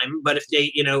full-time, but if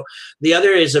they, the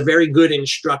other is a very good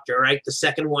instructor, right? The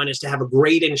second one is to have a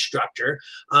great instructor.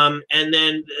 And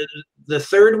then the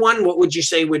third one, what would you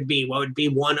say would be? What would be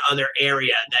one other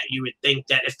area that you would think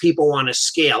that if people want to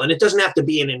scale, and it doesn't have to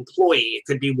be an employee, it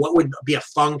could be what would be a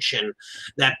function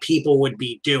that people would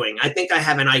be doing? I think I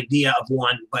have an idea of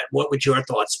one, but what would your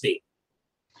thoughts be?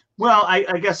 Well,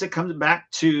 I guess it comes back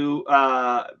to,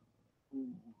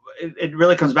 it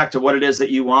really comes back to what it is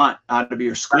that you want out of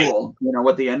your school,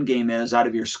 what the end game is out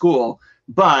of your school.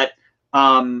 But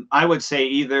I would say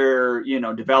either,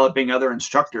 developing other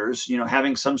instructors,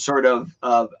 having some sort of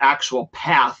actual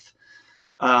path,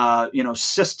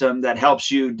 system that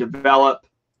helps you develop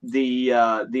the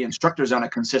instructors on a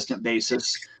consistent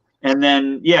basis. And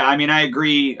then, I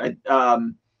agree.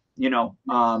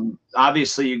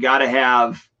 Obviously you got to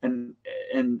have, and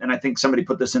I think somebody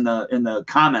put this in the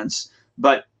comments,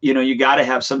 but, you got to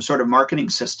have some sort of marketing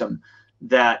system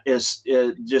that is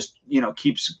just,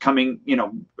 keeps coming,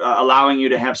 allowing you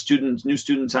to have new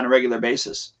students on a regular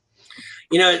basis.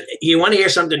 You want to hear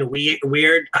something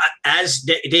weird? As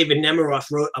David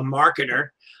Nemiroff wrote, a marketer,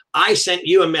 I sent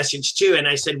you a message too, and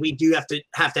I said we do have to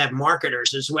have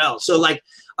marketers as well. So like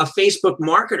a Facebook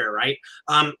marketer, right?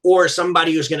 Or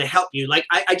somebody who's going to help you. Like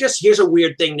I just, here's a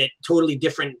weird thing that totally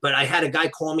different, but I had a guy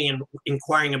call me and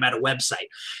inquiring about a website.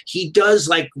 He does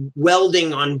like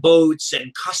welding on boats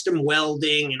and custom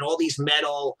welding and all these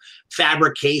metal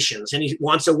fabrications, and he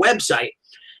wants a website.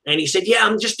 And he said,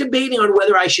 I'm just debating on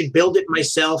whether I should build it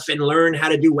myself and learn how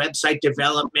to do website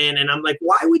development. And I'm like,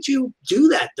 why would you do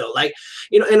that though? Like,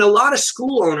 and a lot of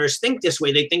school owners think this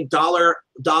way. They think penny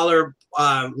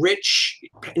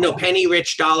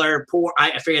rich, dollar poor.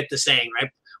 I forget the saying, right?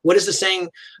 What is the saying?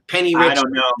 Penny rich. I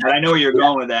don't know, but I know where you're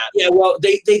going with that. Yeah, well,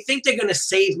 they think they're going to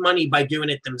save money by doing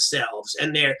it themselves.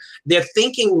 And they're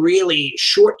thinking really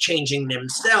shortchanging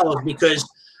themselves, because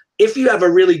if you have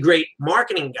a really great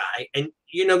marketing guy and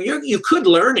you could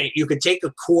learn it. You could take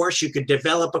a course. You could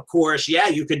develop a course. Yeah,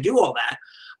 you could do all that.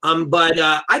 But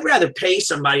I'd rather pay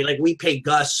somebody, like we pay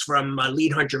Gus from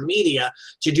Lead Hunter Media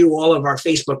to do all of our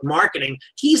Facebook marketing.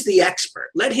 He's the expert.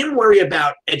 Let him worry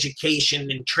about education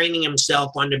and training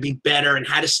himself on to be better and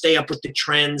how to stay up with the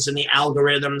trends and the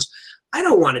algorithms. I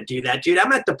don't want to do that, dude.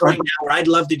 I'm at the point now where I'd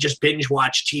love to just binge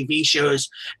watch TV shows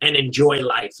and enjoy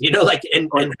life, you know, like, and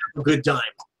have a good time.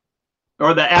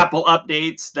 Or the Apple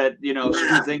updates that, you know,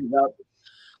 screw things up.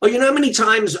 Oh, you know how many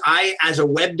times I, as a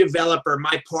web developer,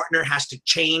 my partner has to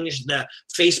change the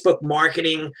Facebook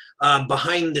marketing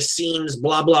behind the scenes,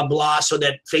 blah, blah, blah, so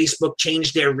that Facebook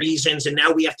changed their reasons. And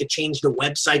now we have to change the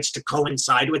websites to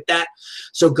coincide with that.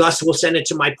 So Gus will send it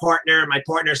to my partner. My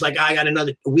partner's like, I got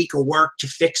another week of work to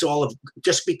fix all of,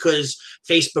 just because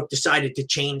Facebook decided to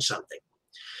change something.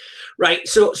 Right.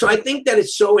 So I think that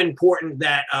it's so important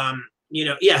that, you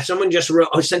know, yeah, someone just wrote,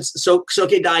 since Soke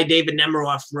Dai, David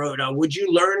Nemiroff wrote, would you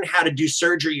learn how to do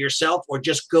surgery yourself or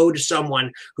just go to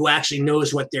someone who actually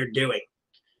knows what they're doing?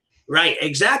 Right,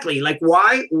 exactly. Like,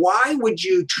 why would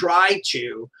you try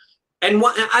to? And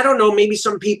I don't know, maybe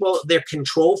some people, they're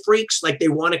control freaks, like they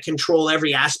want to control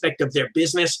every aspect of their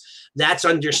business. That's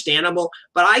understandable.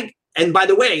 But and by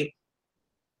the way,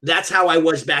 that's how I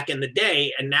was back in the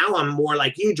day. And now I'm more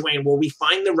like you, Dwayne, where we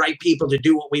find the right people to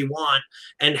do what we want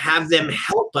and have them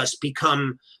help us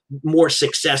become more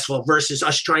successful versus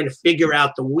us trying to figure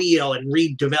out the wheel and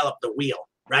redevelop the wheel,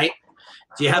 right?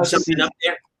 Do you have something up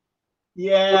there?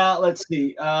 Yeah, let's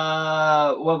see.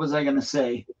 What was I going to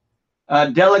say?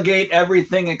 Delegate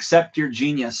everything except your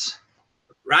genius.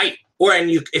 Right. Or, and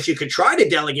if you could try to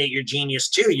delegate your genius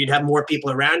too, you'd have more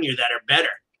people around you that are better.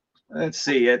 Let's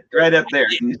see it right up there.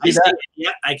 Can you see that?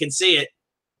 Yeah, I can see it.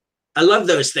 I love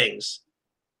those things.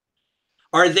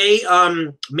 Are they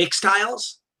mixed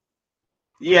tiles?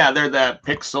 Yeah, they're the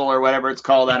pixel or whatever it's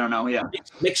called. I don't know. Yeah.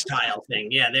 Mixed tile thing.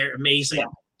 Yeah, they're amazing. Yeah.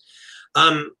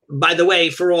 By the way,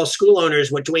 for all school owners,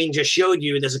 what Dwayne just showed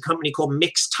you, there's a company called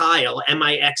Mixed Tile,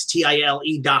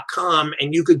 MIXTILE.com,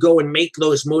 and you could go and make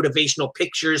those motivational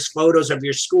pictures, photos of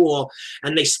your school,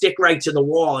 and they stick right to the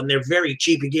wall, and they're very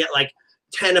cheap. You get like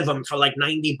 10 of them for like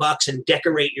 $90 and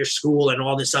decorate your school and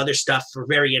all this other stuff for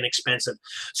very inexpensive.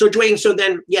 So Dwayne, so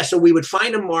then, yeah, so we would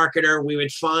find a marketer, we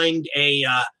would find a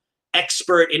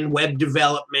expert in web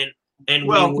development, and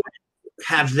we would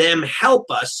have them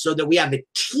help us so that we have a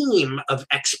team of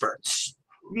experts.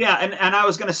 Yeah, and I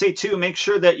was going to say too, make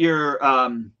sure that your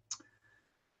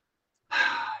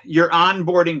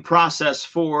onboarding process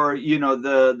for, you know,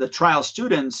 the trial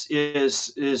students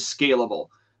is scalable.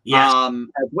 Yes.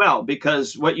 As well,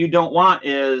 because what you don't want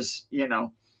is, you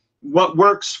know, what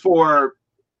works for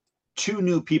 2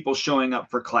 new people showing up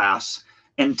for class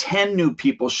and 10 new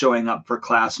people showing up for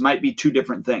class might be 2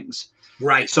 different things.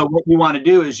 Right. So what you want to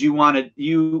do is you want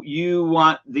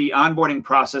the onboarding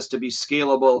process to be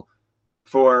scalable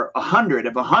for 100.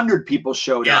 If 100 people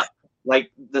showed up, like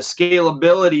the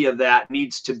scalability of that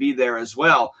needs to be there as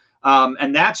well.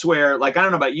 And that's where, like, I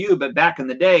don't know about you, but back in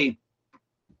the day,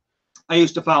 I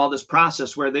used to follow this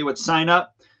process where they would sign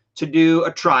up to do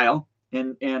a trial,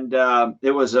 and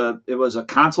it was a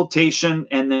consultation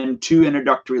and then 2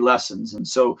 introductory lessons. And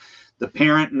so the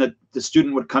parent and the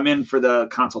student would come in for the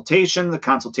consultation. The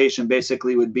consultation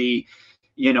basically would be,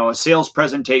 you know, a sales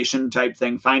presentation type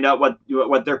thing, find out what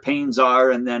their pains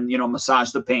are, and then, you know,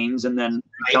 massage the pains, and then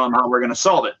tell them how we're going to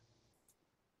solve it.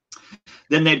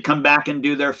 Then they'd come back and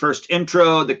do their first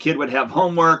intro. The kid would have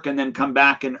homework and then come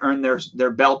back and earn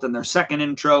their belt in their second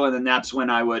intro. And then that's when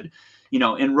I would, you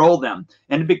know, enroll them.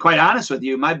 And to be quite honest with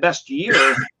you, my best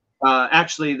year,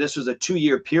 actually, this was a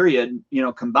 2-year period, you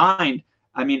know, combined.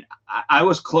 I mean, I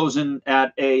was closing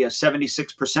at a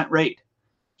 76% rate.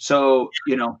 So,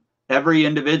 you know, every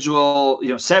individual, you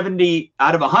know, 70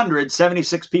 out of 100,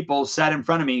 76 people sat in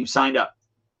front of me, signed up.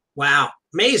 Wow.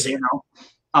 Amazing. You know?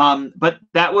 But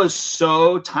that was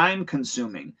so time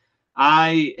consuming.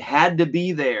 I had to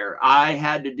be there. I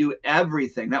had to do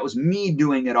everything. That was me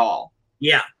doing it all.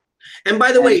 Yeah. And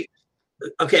by the way,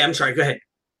 okay, I'm sorry. Go ahead.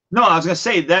 No, I was going to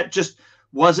say that just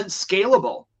wasn't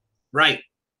scalable. Right.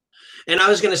 And I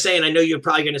was going to say, and I know you're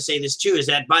probably going to say this too, is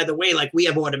that, by the way, like, we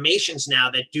have automations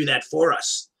now that do that for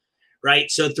us.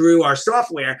 Right. So through our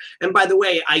software. And by the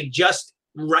way, I just,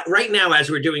 right now,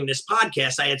 as we're doing this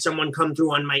podcast, I had someone come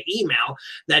through on my email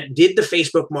that did the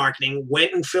Facebook marketing,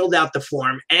 went and filled out the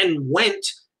form, and went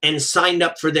and signed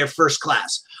up for their first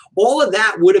class. All of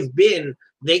that would have been,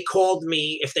 they called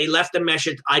me. If they left a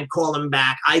message, I'd call them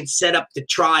back. I'd set up the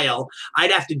trial.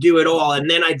 I'd have to do it all. And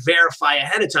then I'd verify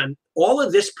ahead of time. all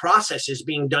of this process is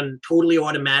being done totally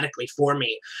automatically for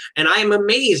me. And I am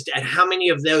amazed at how many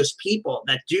of those people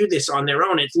that do this on their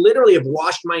own, it's literally have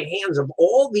washed my hands of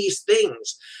all these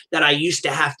things that I used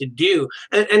to have to do.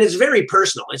 And it's very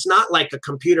personal. It's not like a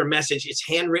computer message. It's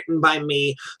handwritten by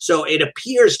me. So it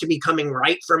appears to be coming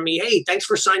right from me. Hey, thanks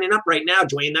for signing up right now,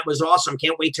 Dwayne. That was awesome.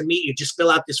 Can't wait to meet you. Just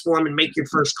fill out this form and make your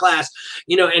first class.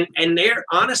 You know, and they're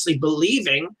honestly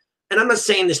believing, and I'm not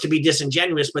saying this to be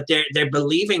disingenuous, but they're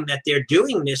believing that they're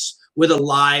doing this with a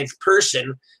live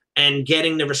person and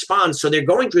getting the response. So they're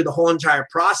going through the whole entire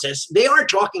process. They are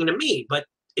talking to me, but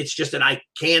it's just that I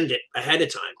canned it ahead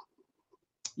of time.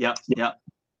 Yep. Yep.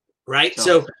 Right.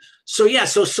 So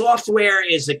software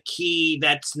is a key.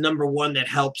 That's number one that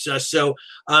helps us. So,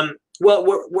 well,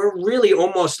 we're really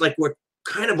almost like we're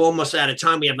kind of almost out of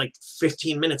time. We have like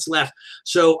 15 minutes left.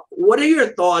 So what are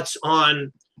your thoughts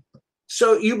on,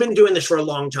 so you've been doing this for a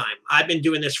long time. I've been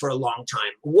doing this for a long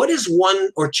time. What is one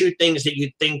or two things that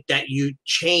you think that you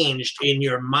changed in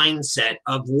your mindset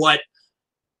of what,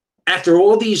 after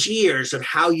all these years, of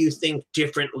how you think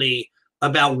differently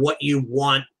about what you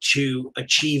want to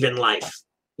achieve in life?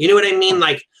 You know what I mean?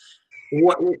 Like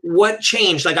what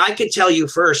changed? Like I could tell you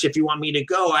first if you want me to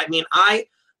go. I mean, I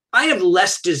have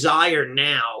less desire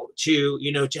now to,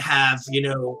 you know, to have, you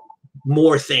know,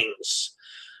 more things.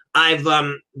 I've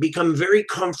become very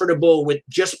comfortable with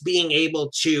just being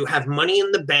able to have money in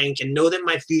the bank and know that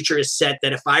my future is set,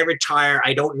 that if I retire,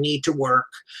 I don't need to work.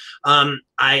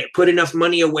 I put enough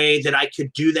money away that I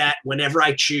could do that whenever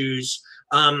I choose.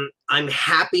 I'm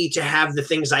happy to have the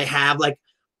things I have. Like,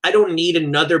 I don't need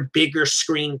another bigger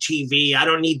screen TV. I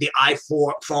don't need the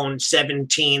iPhone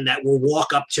 17 that will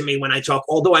walk up to me when I talk.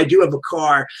 Although I do have a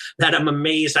car that I'm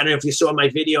amazed. I don't know if you saw my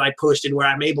video I posted where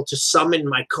I'm able to summon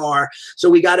my car. So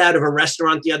we got out of a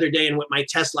restaurant the other day, and with my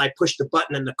Tesla, I pushed the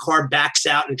button and the car backs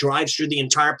out and drives through the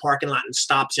entire parking lot and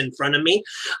stops in front of me.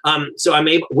 So I'm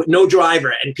able, with no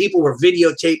driver, and people were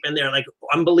videotaping. They're like,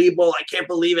 unbelievable. I can't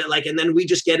believe it. Like, and then we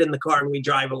just get in the car and we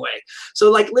drive away. So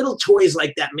like little toys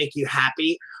like that make you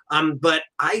happy. But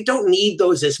I don't need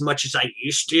those as much as I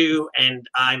used to, and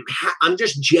I'm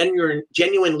just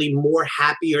genuinely more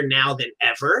happier now than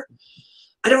ever.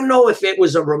 I don't know if it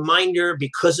was a reminder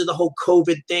because of the whole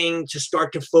COVID thing to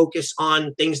start to focus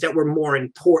on things that were more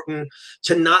important,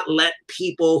 to not let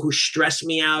people who stress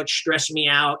me out.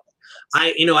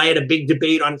 I had a big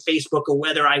debate on Facebook of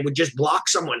whether I would just block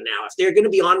someone now. If they're going to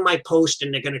be on my post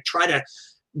and they're going to try to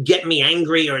get me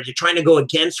angry or they're trying to go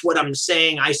against what I'm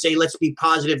saying, I say, let's be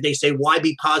positive. They say, why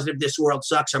be positive? This world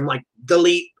sucks. I'm like,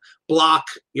 delete, block,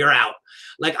 you're out.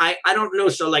 Like, I don't know.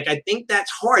 So like, I think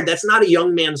that's hard. That's not a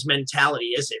young man's mentality,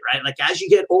 is it? Right? Like, as you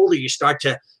get older, you start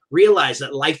to realize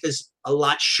that life is a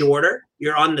lot shorter.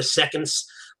 You're on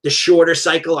the shorter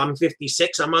cycle. I'm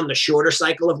 56. I'm on the shorter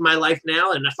cycle of my life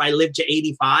now. And if I live to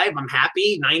 85, I'm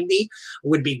happy. 90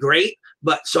 would be great.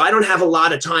 But so I don't have a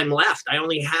lot of time left. I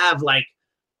only have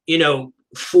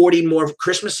 40 more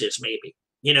Christmases maybe,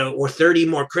 or 30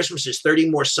 more Christmases, 30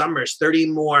 more summers, 30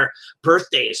 more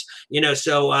birthdays,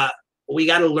 so we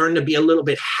got to learn to be a little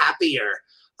bit happier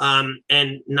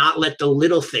and not let the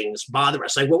little things bother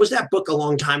us. Like, what was that book a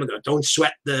long time ago? Don't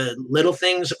sweat the little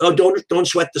things. Oh, don't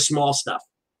sweat the small stuff.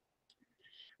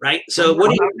 Right. So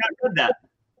what do you? I've not read that.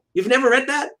 You've never read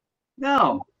that?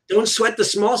 No. Don't sweat the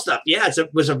small stuff. Yeah,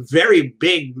 it was a very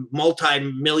big,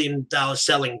 multi-million-dollar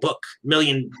selling book.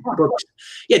 Million books.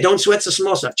 Yeah, Don't Sweat the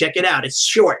Small Stuff. Check it out. It's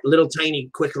short, little, tiny,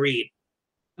 quick read.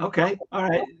 Okay. All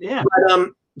right. Yeah.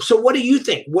 But, so what do you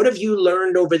think? What have you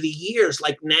learned over the years?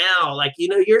 Like now,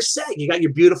 you're set. You got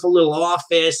your beautiful little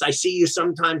office. I see you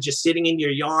sometimes just sitting in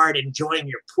your yard, enjoying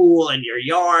your pool and your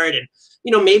yard. And,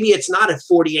 maybe it's not a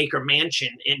 40-acre mansion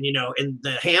in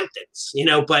the Hamptons,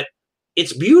 but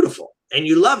it's beautiful. And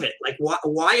you love it. Like,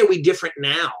 why are we different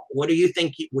now? What do you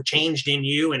think changed in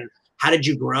you, and how did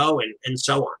you grow, and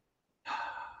so on?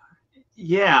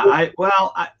 Yeah,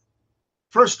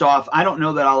 first off, I don't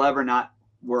know that I'll ever not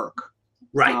work.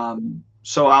 Right.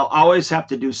 So I'll always have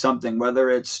to do something, whether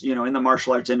it's, in the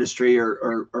martial arts industry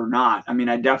or not. I mean,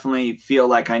 I definitely feel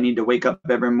like I need to wake up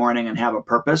every morning and have a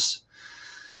purpose.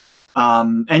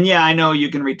 And yeah, I know you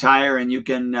can retire and you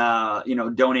can,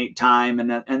 donate time,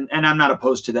 and I'm not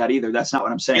opposed to that either. That's not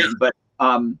what I'm saying. Yeah.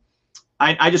 But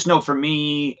I just know for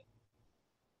me,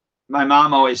 my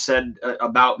mom always said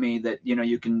about me that,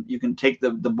 you can take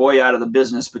the boy out of the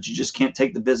business, but you just can't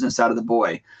take the business out of the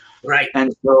boy. Right.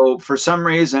 And so for some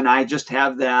reason, I just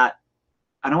have that,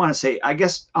 I don't want to say, I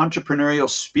guess, entrepreneurial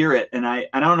spirit. And I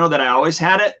don't know that I always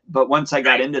had it, but once I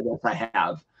got into this, I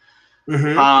have.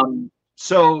 Mm-hmm.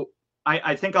 So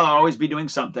I think I'll always be doing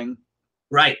something.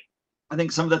 Right. I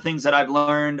think some of the things that I've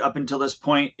learned up until this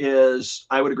point is,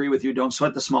 I would agree with you, don't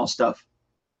sweat the small stuff.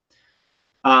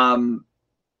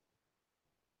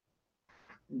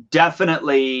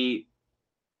 Definitely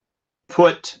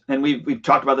put, and we've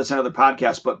talked about this in other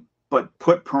podcasts, but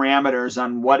put parameters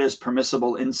on what is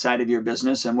permissible inside of your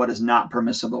business and what is not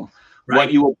permissible, right.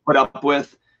 What you will put up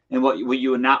with and what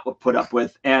you will not put up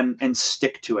with, and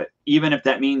stick to it. Even if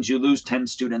that means you lose 10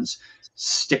 students,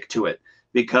 stick to it,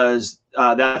 because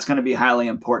that's going to be highly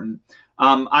important.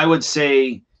 I would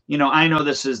say, I know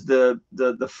this is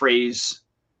the phrase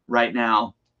right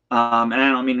now, and I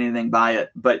don't mean anything by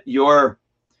it, but your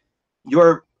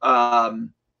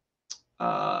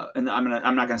and I'm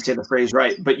not going to say the phrase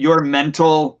right, but your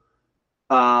mental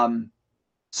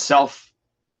self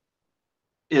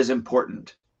is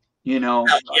important. Yeah,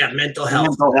 mental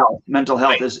health. Mental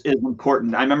health right. is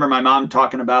important. I remember my mom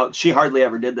talking about, she hardly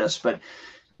ever did this, but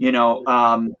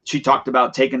she talked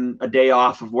about taking a day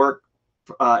off of work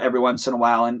every once in a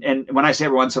while. And when I say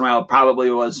every once in a while, it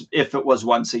probably was, if it was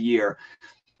once a year,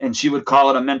 and she would call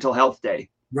it a mental health day.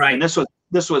 Right. And this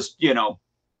was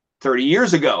 30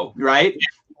 years ago, right?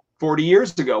 40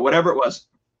 years ago, whatever it was.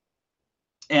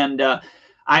 And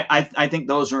I think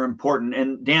those are important.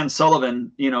 And Dan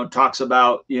Sullivan, talks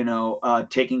about,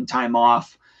 taking time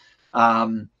off.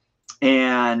 And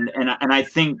I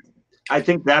think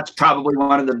that's probably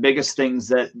one of the biggest things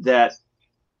that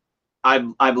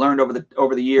I've learned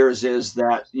over the years, is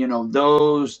that,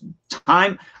 those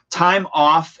time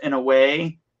off in a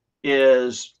way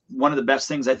is one of the best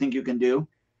things I think you can do.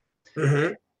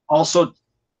 Mm-hmm. Also,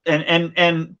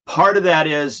 and part of that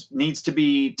needs to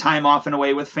be time off and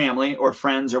away with family or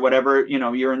friends or whatever,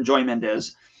 your enjoyment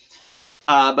is.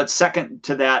 But second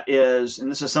to that is,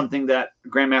 and this is something that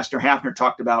Grandmaster Hafner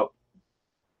talked about,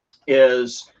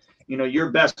 is, your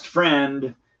best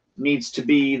friend needs to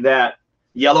be that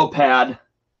yellow pad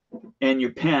and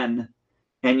your pen,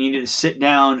 and you need to sit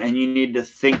down and you need to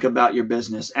think about your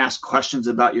business, ask questions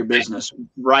about your business,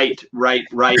 write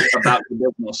about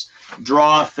your business,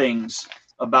 draw things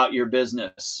about your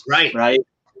business. Right.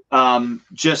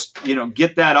 Just,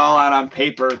 get that all out on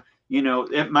paper.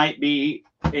 It might be,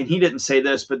 and he didn't say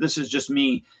this, but this is just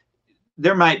me.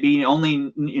 There might be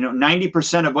only,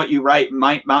 90% of what you write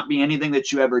might not be anything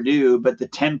that you ever do, but the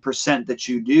 10% that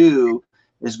you do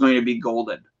is going to be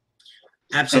golden.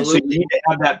 Absolutely. And so you need to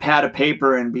have that pad of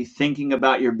paper and be thinking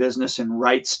about your business and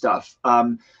write stuff.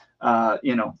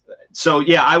 So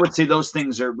yeah, I would say those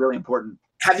things are really important.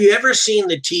 Have you ever seen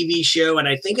the TV show, and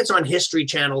I think it's on History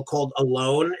Channel, called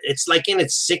Alone? It's like in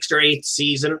its 6th or 8th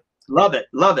season. Love it.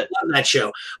 Love that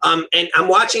show. And I'm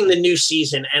watching the new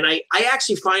season, and I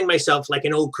actually find myself like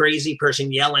an old crazy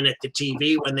person yelling at the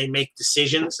TV when they make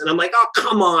decisions. And I'm like, oh,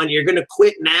 come on, you're going to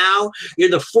quit now?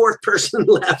 You're the 4th person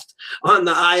left on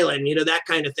the island, that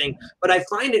kind of thing. But I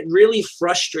find it really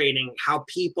frustrating how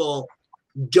people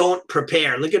don't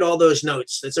prepare. Look at all those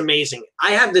notes. That's amazing.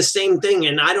 I have the same thing,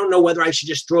 and I don't know whether I should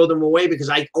just throw them away, because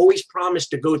I always promise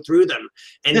to go through them.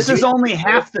 And this is only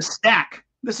half the stack.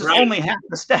 This is only half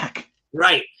the stack.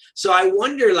 Right. So I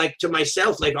wonder, like, to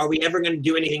myself, like, are we ever going to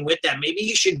do anything with that? Maybe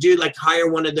you should hire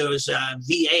one of those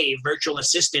VA virtual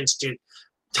assistants to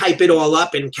type it all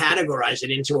up and categorize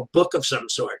it into a book of some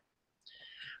sort.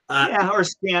 Or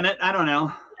scan it. I don't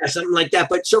know. Yeah, something like that.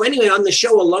 But so anyway, on the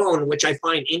show Alone, which I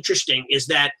find interesting, is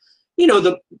that,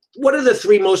 what are the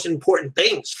 3 most important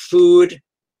things? Food,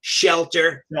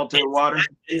 shelter, water,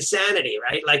 and sanity,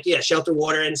 right? Shelter,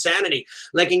 water, and sanity.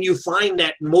 And you find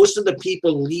that most of the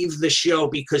people leave the show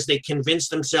because they convince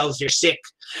themselves they're sick,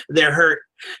 they're hurt,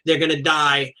 they're going to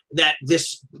die, that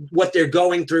what they're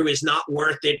going through is not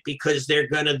worth it, because they're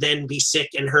going to then be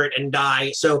sick and hurt and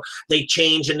die. So they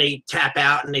change and they tap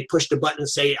out and they push the button and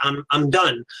say, I'm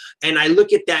done. And I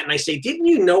look at that and I say, didn't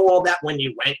you know all that when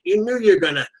you went? You knew you're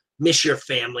going to miss your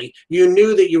family. You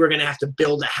knew that you were going to have to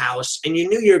build a house, and you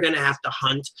knew you were going to have to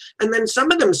hunt. And then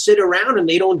some of them sit around and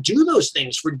they don't do those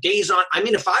things for days on. I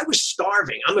mean, if I was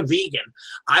starving, I'm a vegan,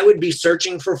 I would be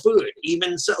searching for food.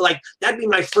 Even so, that'd be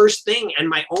my first thing.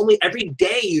 And every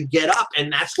day you'd get up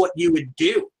and that's what you would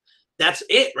do. That's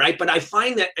it, right? But I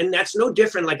find that, and that's no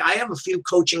different. I have a few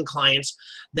coaching clients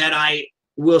that I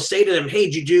will say to them, hey,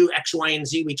 did you do X, Y, and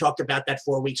Z? We talked about that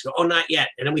 4 weeks ago. Oh, not yet.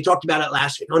 And then we talked about it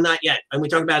last week. Oh, not yet. And we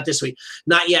talked about it this week.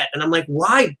 Not yet. And I'm like,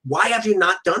 why? Why have you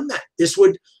not done that?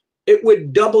 It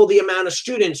would double the amount of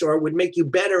students, or it would make you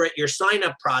better at your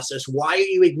sign-up process. Why are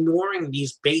you ignoring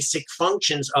these basic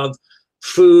functions of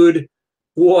food,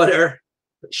 water,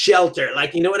 shelter?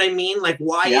 You know what I mean?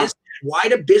 Why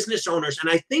do business owners? And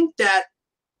I think that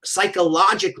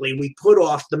psychologically we put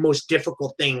off the most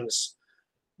difficult things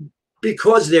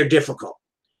because they're difficult.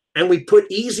 and we put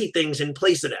easy things in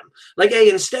place of them. Like, hey,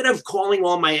 instead of calling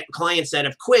all my clients that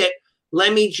have quit,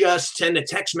 let me just send a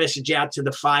text message out to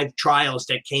the 5 trials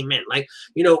that came in. Like,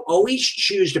 you know, always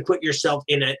choose to put yourself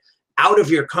in a out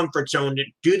of your comfort zone to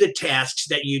do the tasks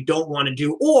that you don't want to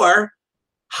do, or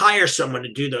hire someone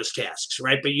to do those tasks,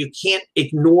 right? But you can't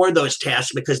ignore those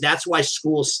tasks, because that's why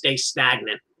schools stay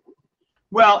stagnant.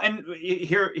 Well, and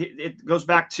here it goes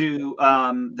back to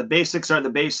the basics are the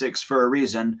basics for a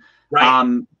reason.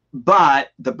 Right.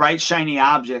 But the bright, shiny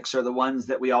objects are the ones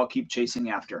that we all keep chasing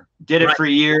after. Did it for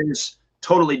years,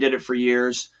 totally did it for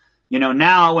years. You know,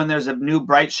 now when there's a new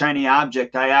bright, shiny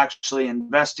object, I actually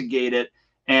investigate it.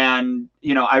 And,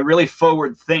 you know, I really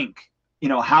forward think, you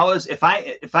know, if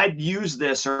I use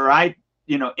this, or I,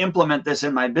 you know, implement this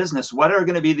in my business, what are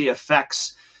going to be the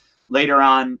effects later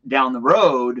on down the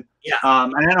road? Yeah.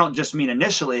 And I don't just mean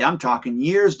initially, I'm talking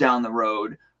years down the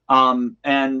road.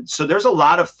 And so there's a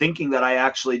lot of thinking that I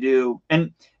actually do.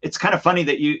 And it's kind of funny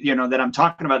that you know, that I'm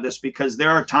talking about this, because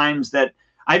there are times that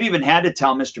I've even had to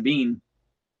tell Mr. Bean,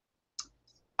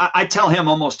 I tell him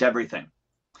almost everything.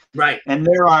 Right. And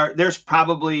there's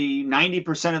probably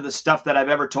 90% of the stuff that I've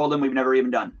ever told him we've never even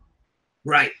done.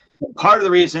 Right. Part of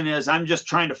the reason is I'm just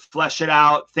trying to flesh it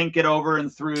out, think it over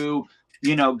and through,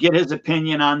 you know, get his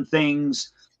opinion on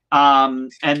things,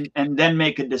 and then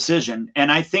make a decision.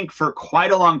 And I think for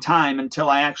quite a long time, until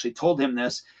I actually told him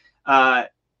this, and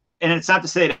it's not to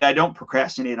say that I don't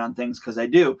procrastinate on things, because I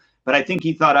do, but I think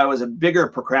he thought I was a bigger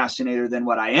procrastinator than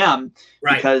what I am,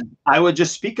 because I would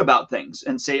just speak about things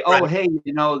and say, oh, hey,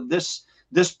 you know, this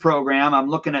program, I'm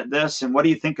looking at this, and what do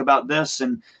you think about this?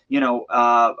 And, you know,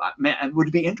 man, it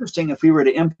would be interesting if we were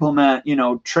to implement, you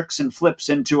know, tricks and flips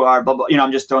into our blah, blah. You know,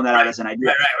 I'm just throwing that out as an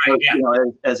idea, you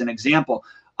know, as an example.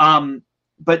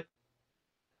 But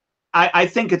I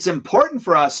think it's important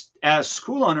for us as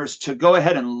school owners to go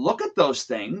ahead and look at those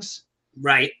things.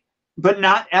 Right. But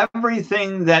not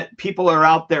everything that people are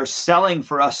out there selling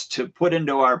for us to put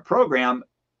into our program,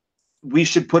 we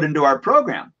should put into our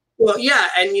program. Well, yeah.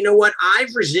 And you know what?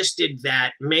 I've resisted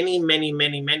that many, many,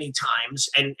 many, many times,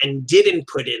 and didn't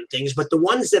put in things. But the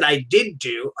ones that I did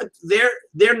do,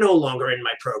 they're no longer in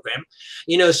my program.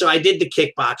 You know, so I did the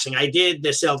kickboxing, I did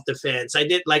the self-defense, I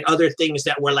did like other things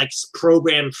that were like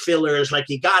program fillers. Like,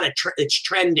 you got to, it's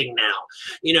trending now,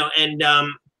 you know, and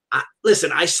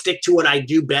listen, I stick to what I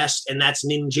do best, and that's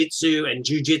ninjutsu and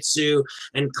jujitsu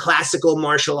and classical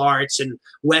martial arts and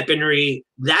weaponry.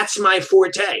 That's my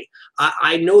forte.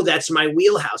 I know that's my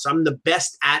wheelhouse. I'm the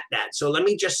best at that. So let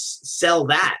me just sell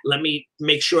that. Let me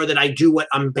make sure that I do what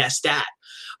I'm best at.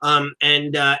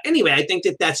 Anyway, I think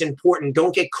that that's important.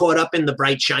 Don't get caught up in the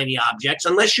bright, shiny objects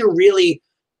unless you're really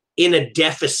in a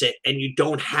deficit and you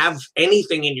don't have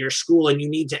anything in your school and you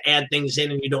need to add things in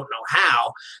and you don't know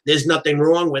how. There's nothing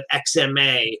wrong with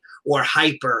XMA or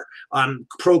Hyper,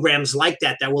 programs like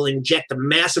that will inject a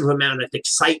massive amount of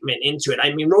excitement into it.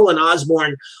 I mean, Roland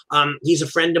Osborne, he's a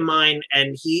friend of mine,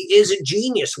 and he is a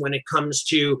genius when it comes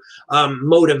to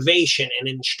motivation and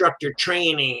instructor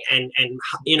training and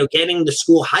you know, getting the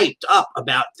school hyped up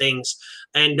about things.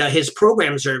 And his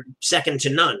programs are second to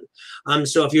none.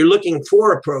 So if you're looking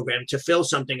for a program to fill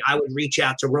something, I would reach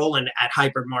out to Roland at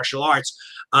Hyper Martial Arts,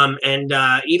 and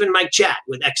even Mike Chat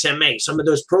with XMA. Some of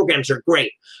those programs are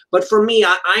great. But for me,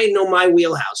 I know my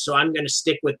wheelhouse, so I'm going to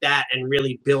stick with that and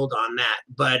really build on that.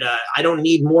 But I don't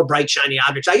need more bright, shiny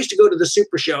objects. I used to go to the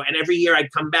Super Show, and every year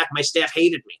I'd come back, my staff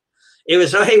hated me. It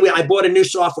was, oh, hey, I bought a new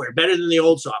software, better than the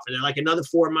old software. They're like, another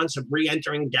 4 months of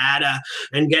re-entering data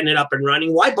and getting it up and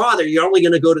running. Why bother? You're only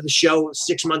going to go to the show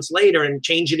 6 months later and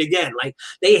change it again. Like,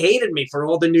 they hated me for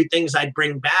all the new things I'd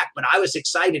bring back, but I was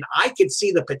excited. I could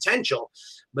see the potential,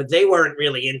 but they weren't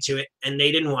really into it, and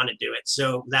they didn't want to do it.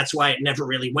 So that's why it never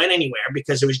really went anywhere,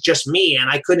 because it was just me, and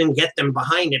I couldn't get them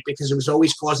behind it because it was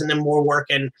always causing them more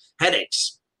work and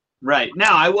headaches. Right.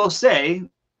 Now, I will say,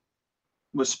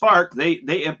 with Spark, they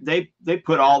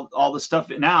put all the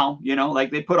stuff in now, you know,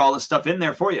 like they put all the stuff in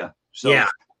there for you. So yeah,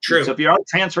 true. So if you're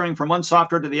transferring from one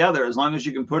software to the other, as long as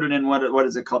you can put it in what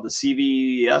is it called, the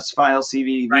CVS file,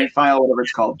 CVV file, whatever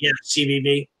it's called. Yeah,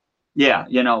 CVV. Yeah,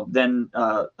 you know, then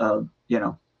you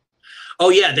know. Oh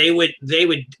yeah, they would,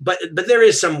 but there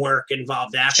is some work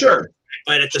involved after. Sure.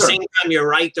 But at the same time, you're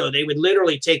right, though. They would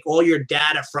literally take all your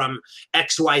data from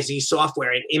XYZ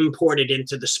software and import it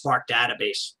into the Spark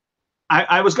database.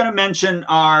 I was going to mention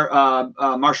our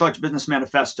Martial Arts Business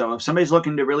Manifesto. If somebody's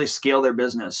looking to really scale their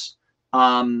business,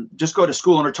 just go to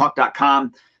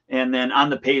schoolownertalk.com, and then on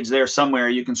the page there somewhere,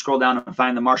 you can scroll down and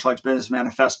find the Martial Arts Business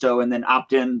Manifesto, and then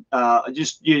opt in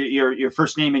just your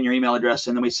first name and your email address,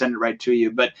 and then we send it right to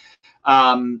you. But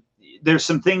there's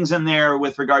some things in there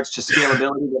with regards to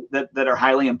scalability that are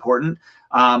highly important.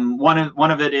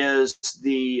 One of it is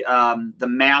the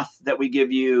math that we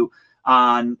give you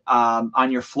on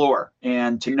your floor,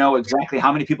 and to know exactly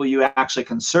how many people you actually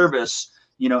can service,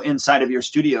 inside of your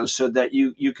studio, so that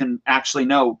you can actually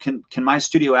know, can my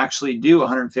studio actually do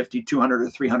 150, 200, or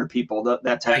 300 people,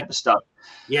 that type of stuff.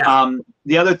 Yeah.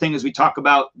 The other thing is we talk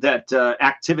about that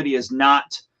activity is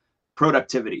not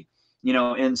productivity,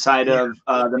 inside of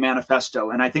the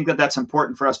manifesto. And I think that that's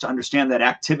important for us to understand, that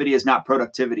activity is not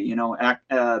productivity.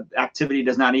 Activity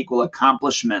does not equal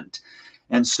accomplishment.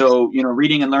 And so,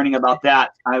 reading and learning about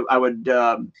that, I would,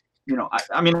 I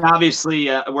mean, obviously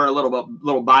we're a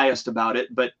little biased about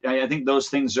it, but I think those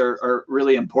things are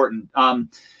really important.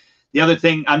 The other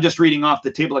thing, I'm just reading off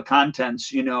the table of contents,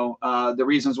 the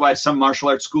reasons why some martial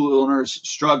arts school owners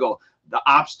struggle, the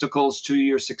obstacles to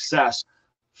your success,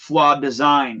 flawed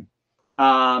design,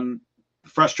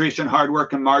 frustration, hard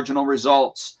work, and marginal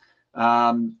results.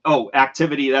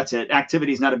 Activity, that's it.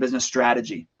 Activity is not a business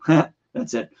strategy.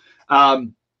 That's it.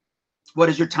 What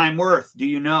is your time worth? Do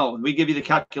you know? We give you the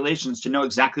calculations to know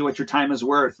exactly what your time is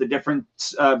worth. The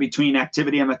difference between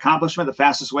activity and accomplishment, the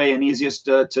fastest way and easiest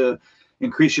to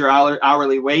increase your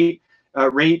hourly rate,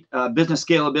 business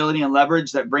scalability and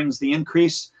leverage that brings the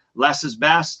increase. Less is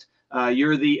best.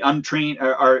 You're the untrained,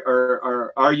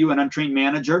 or are you an untrained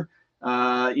manager?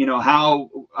 How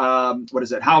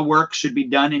work should be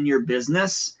done in your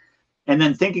business, and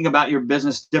then thinking about your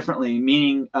business differently,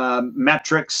 meaning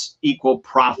metrics equal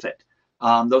profit,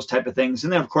 those type of things.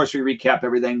 And then of course we recap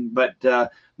everything, but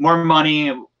more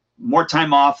money, more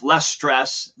time off, less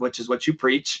stress, which is what you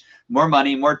preach. More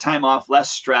money, more time off, less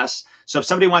stress. So if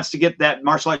somebody wants to get that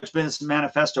martial arts business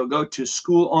manifesto, go to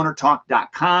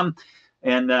schoolownertalk.com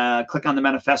and click on the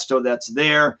manifesto that's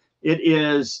there. It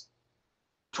is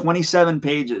 27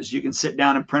 pages. You can sit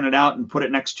down and print it out and put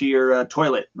it next to your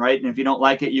toilet, right? And if you don't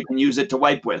like it, you can use it to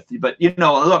wipe with. But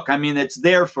look, I mean, it's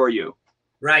there for you.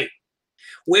 Right.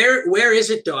 Where is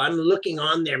it though? I'm looking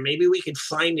on there. Maybe we could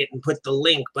find it and put the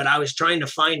link, but I was trying to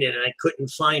find it and I couldn't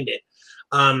find it.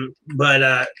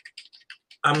 But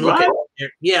I'm looking.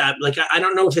 Yeah, like I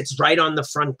don't know if it's right on the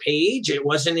front page. It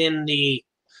wasn't in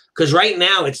because right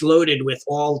now it's loaded with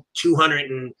all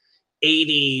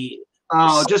 280.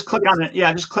 Oh, just click on it.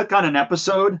 Yeah, just click on an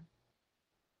episode.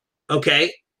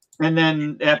 Okay. And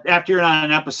then after you're on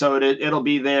an episode, it'll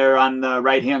be there on the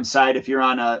right-hand side if you're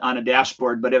on a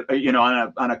dashboard, but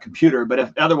on a computer. But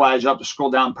if otherwise, you'll have to scroll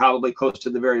down probably close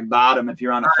to the very bottom if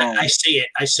you're on a phone. I see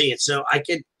it. So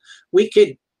we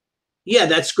could. Yeah,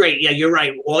 that's great. Yeah, you're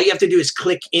right. All you have to do is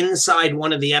click inside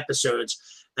one of the episodes,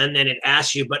 and then it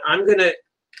asks you. But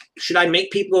should I make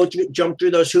people jump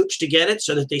through those hoops to get it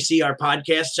so that they see our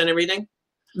podcasts and everything?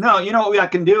 No, what I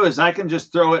can do is I can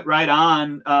just throw it right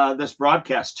on this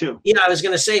broadcast too. Yeah, I was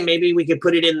going to say maybe we could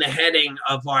put it in the heading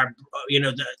of our,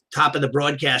 the top of the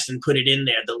broadcast and put it in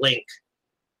there, the link.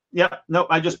 Yep. Nope.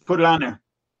 I just put it on there.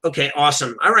 Okay.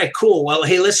 Awesome. All right. Cool. Well,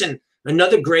 hey, listen,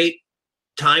 another great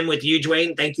time with you,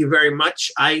 Dwayne. Thank you very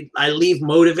much. I leave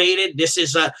motivated. This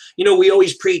is we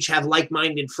always preach, have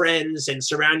like-minded friends and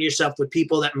surround yourself with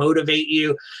people that motivate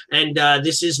you. And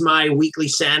this is my weekly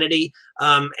sanity.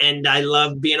 And I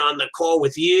love being on the call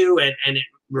with you, and it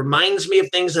reminds me of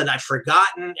things that I've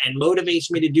forgotten and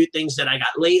motivates me to do things that I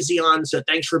got lazy on. So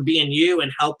thanks for being you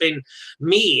and helping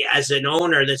me as an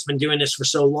owner that's been doing this for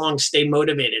so long stay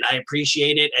motivated. I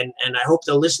appreciate it. And I hope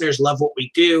the listeners love what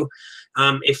we do.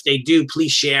 If they do,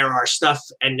 please share our stuff,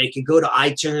 and they can go to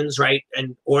iTunes, right?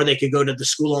 Or they could go to the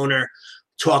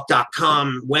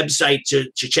schoolownertalk.com website to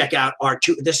check out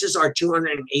this is our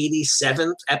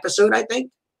 287th episode, I think.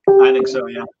 I think so.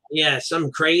 Yeah. Yeah. Some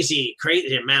crazy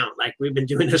amount. Like we've been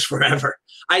doing this forever.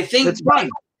 I think it's fun.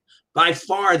 By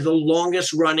far the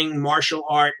longest running martial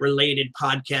art related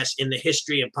podcast in the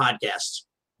history of podcasts.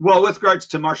 Well, with regards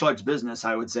to martial arts business,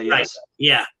 I would say yes. Right.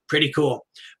 Yeah, pretty cool.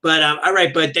 But all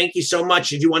right, bud, thank you so much.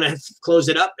 Did you want to close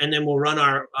it up and then we'll run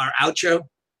our outro?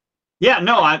 Yeah,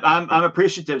 no, I'm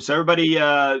appreciative. So everybody,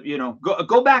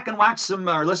 go back and watch some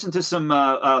or listen to some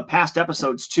past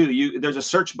episodes too. There's a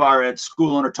search bar at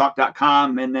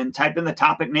schoolownertalk.com, and then type in the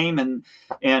topic name and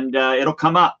it'll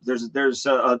come up. There's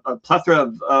a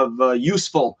plethora of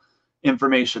useful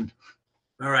information.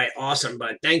 All right. Awesome,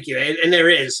 bud. Thank you. And there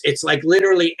is. It's like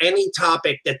literally any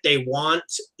topic that they want,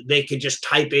 they could just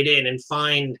type it in and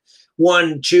find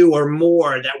 1, 2, or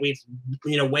more that we've,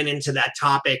 went into that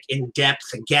topic in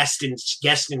depth, guest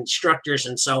instructors,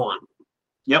 and so on.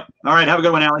 Yep. All right. Have a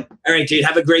good one, Allie. All right, dude.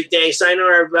 Have a great day.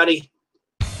 Sayonara, everybody.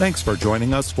 Thanks for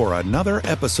joining us for another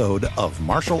episode of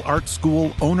Martial Arts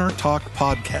School Owner Talk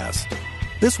Podcast.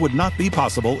 This would not be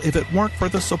possible if it weren't for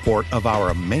the support of our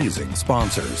amazing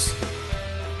sponsors.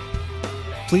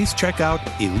 Please check out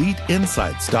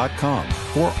EliteInsights.com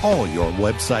for all your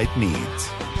website needs.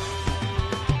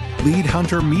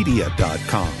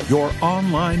 LeadHunterMedia.com, your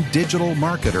online digital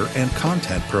marketer and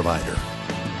content provider.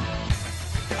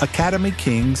 Academy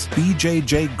Kings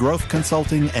BJJ Growth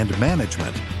Consulting and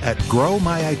Management at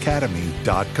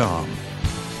GrowMyAcademy.com.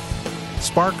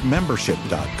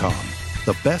 SparkMembership.com,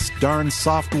 the best darn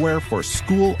software for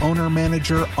school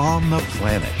owner-manager on the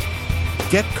planet.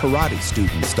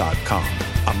 GetKarateStudents.com,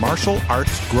 a martial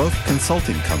arts growth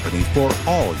consulting company for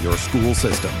all your school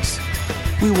systems.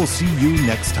 We will see you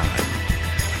next time.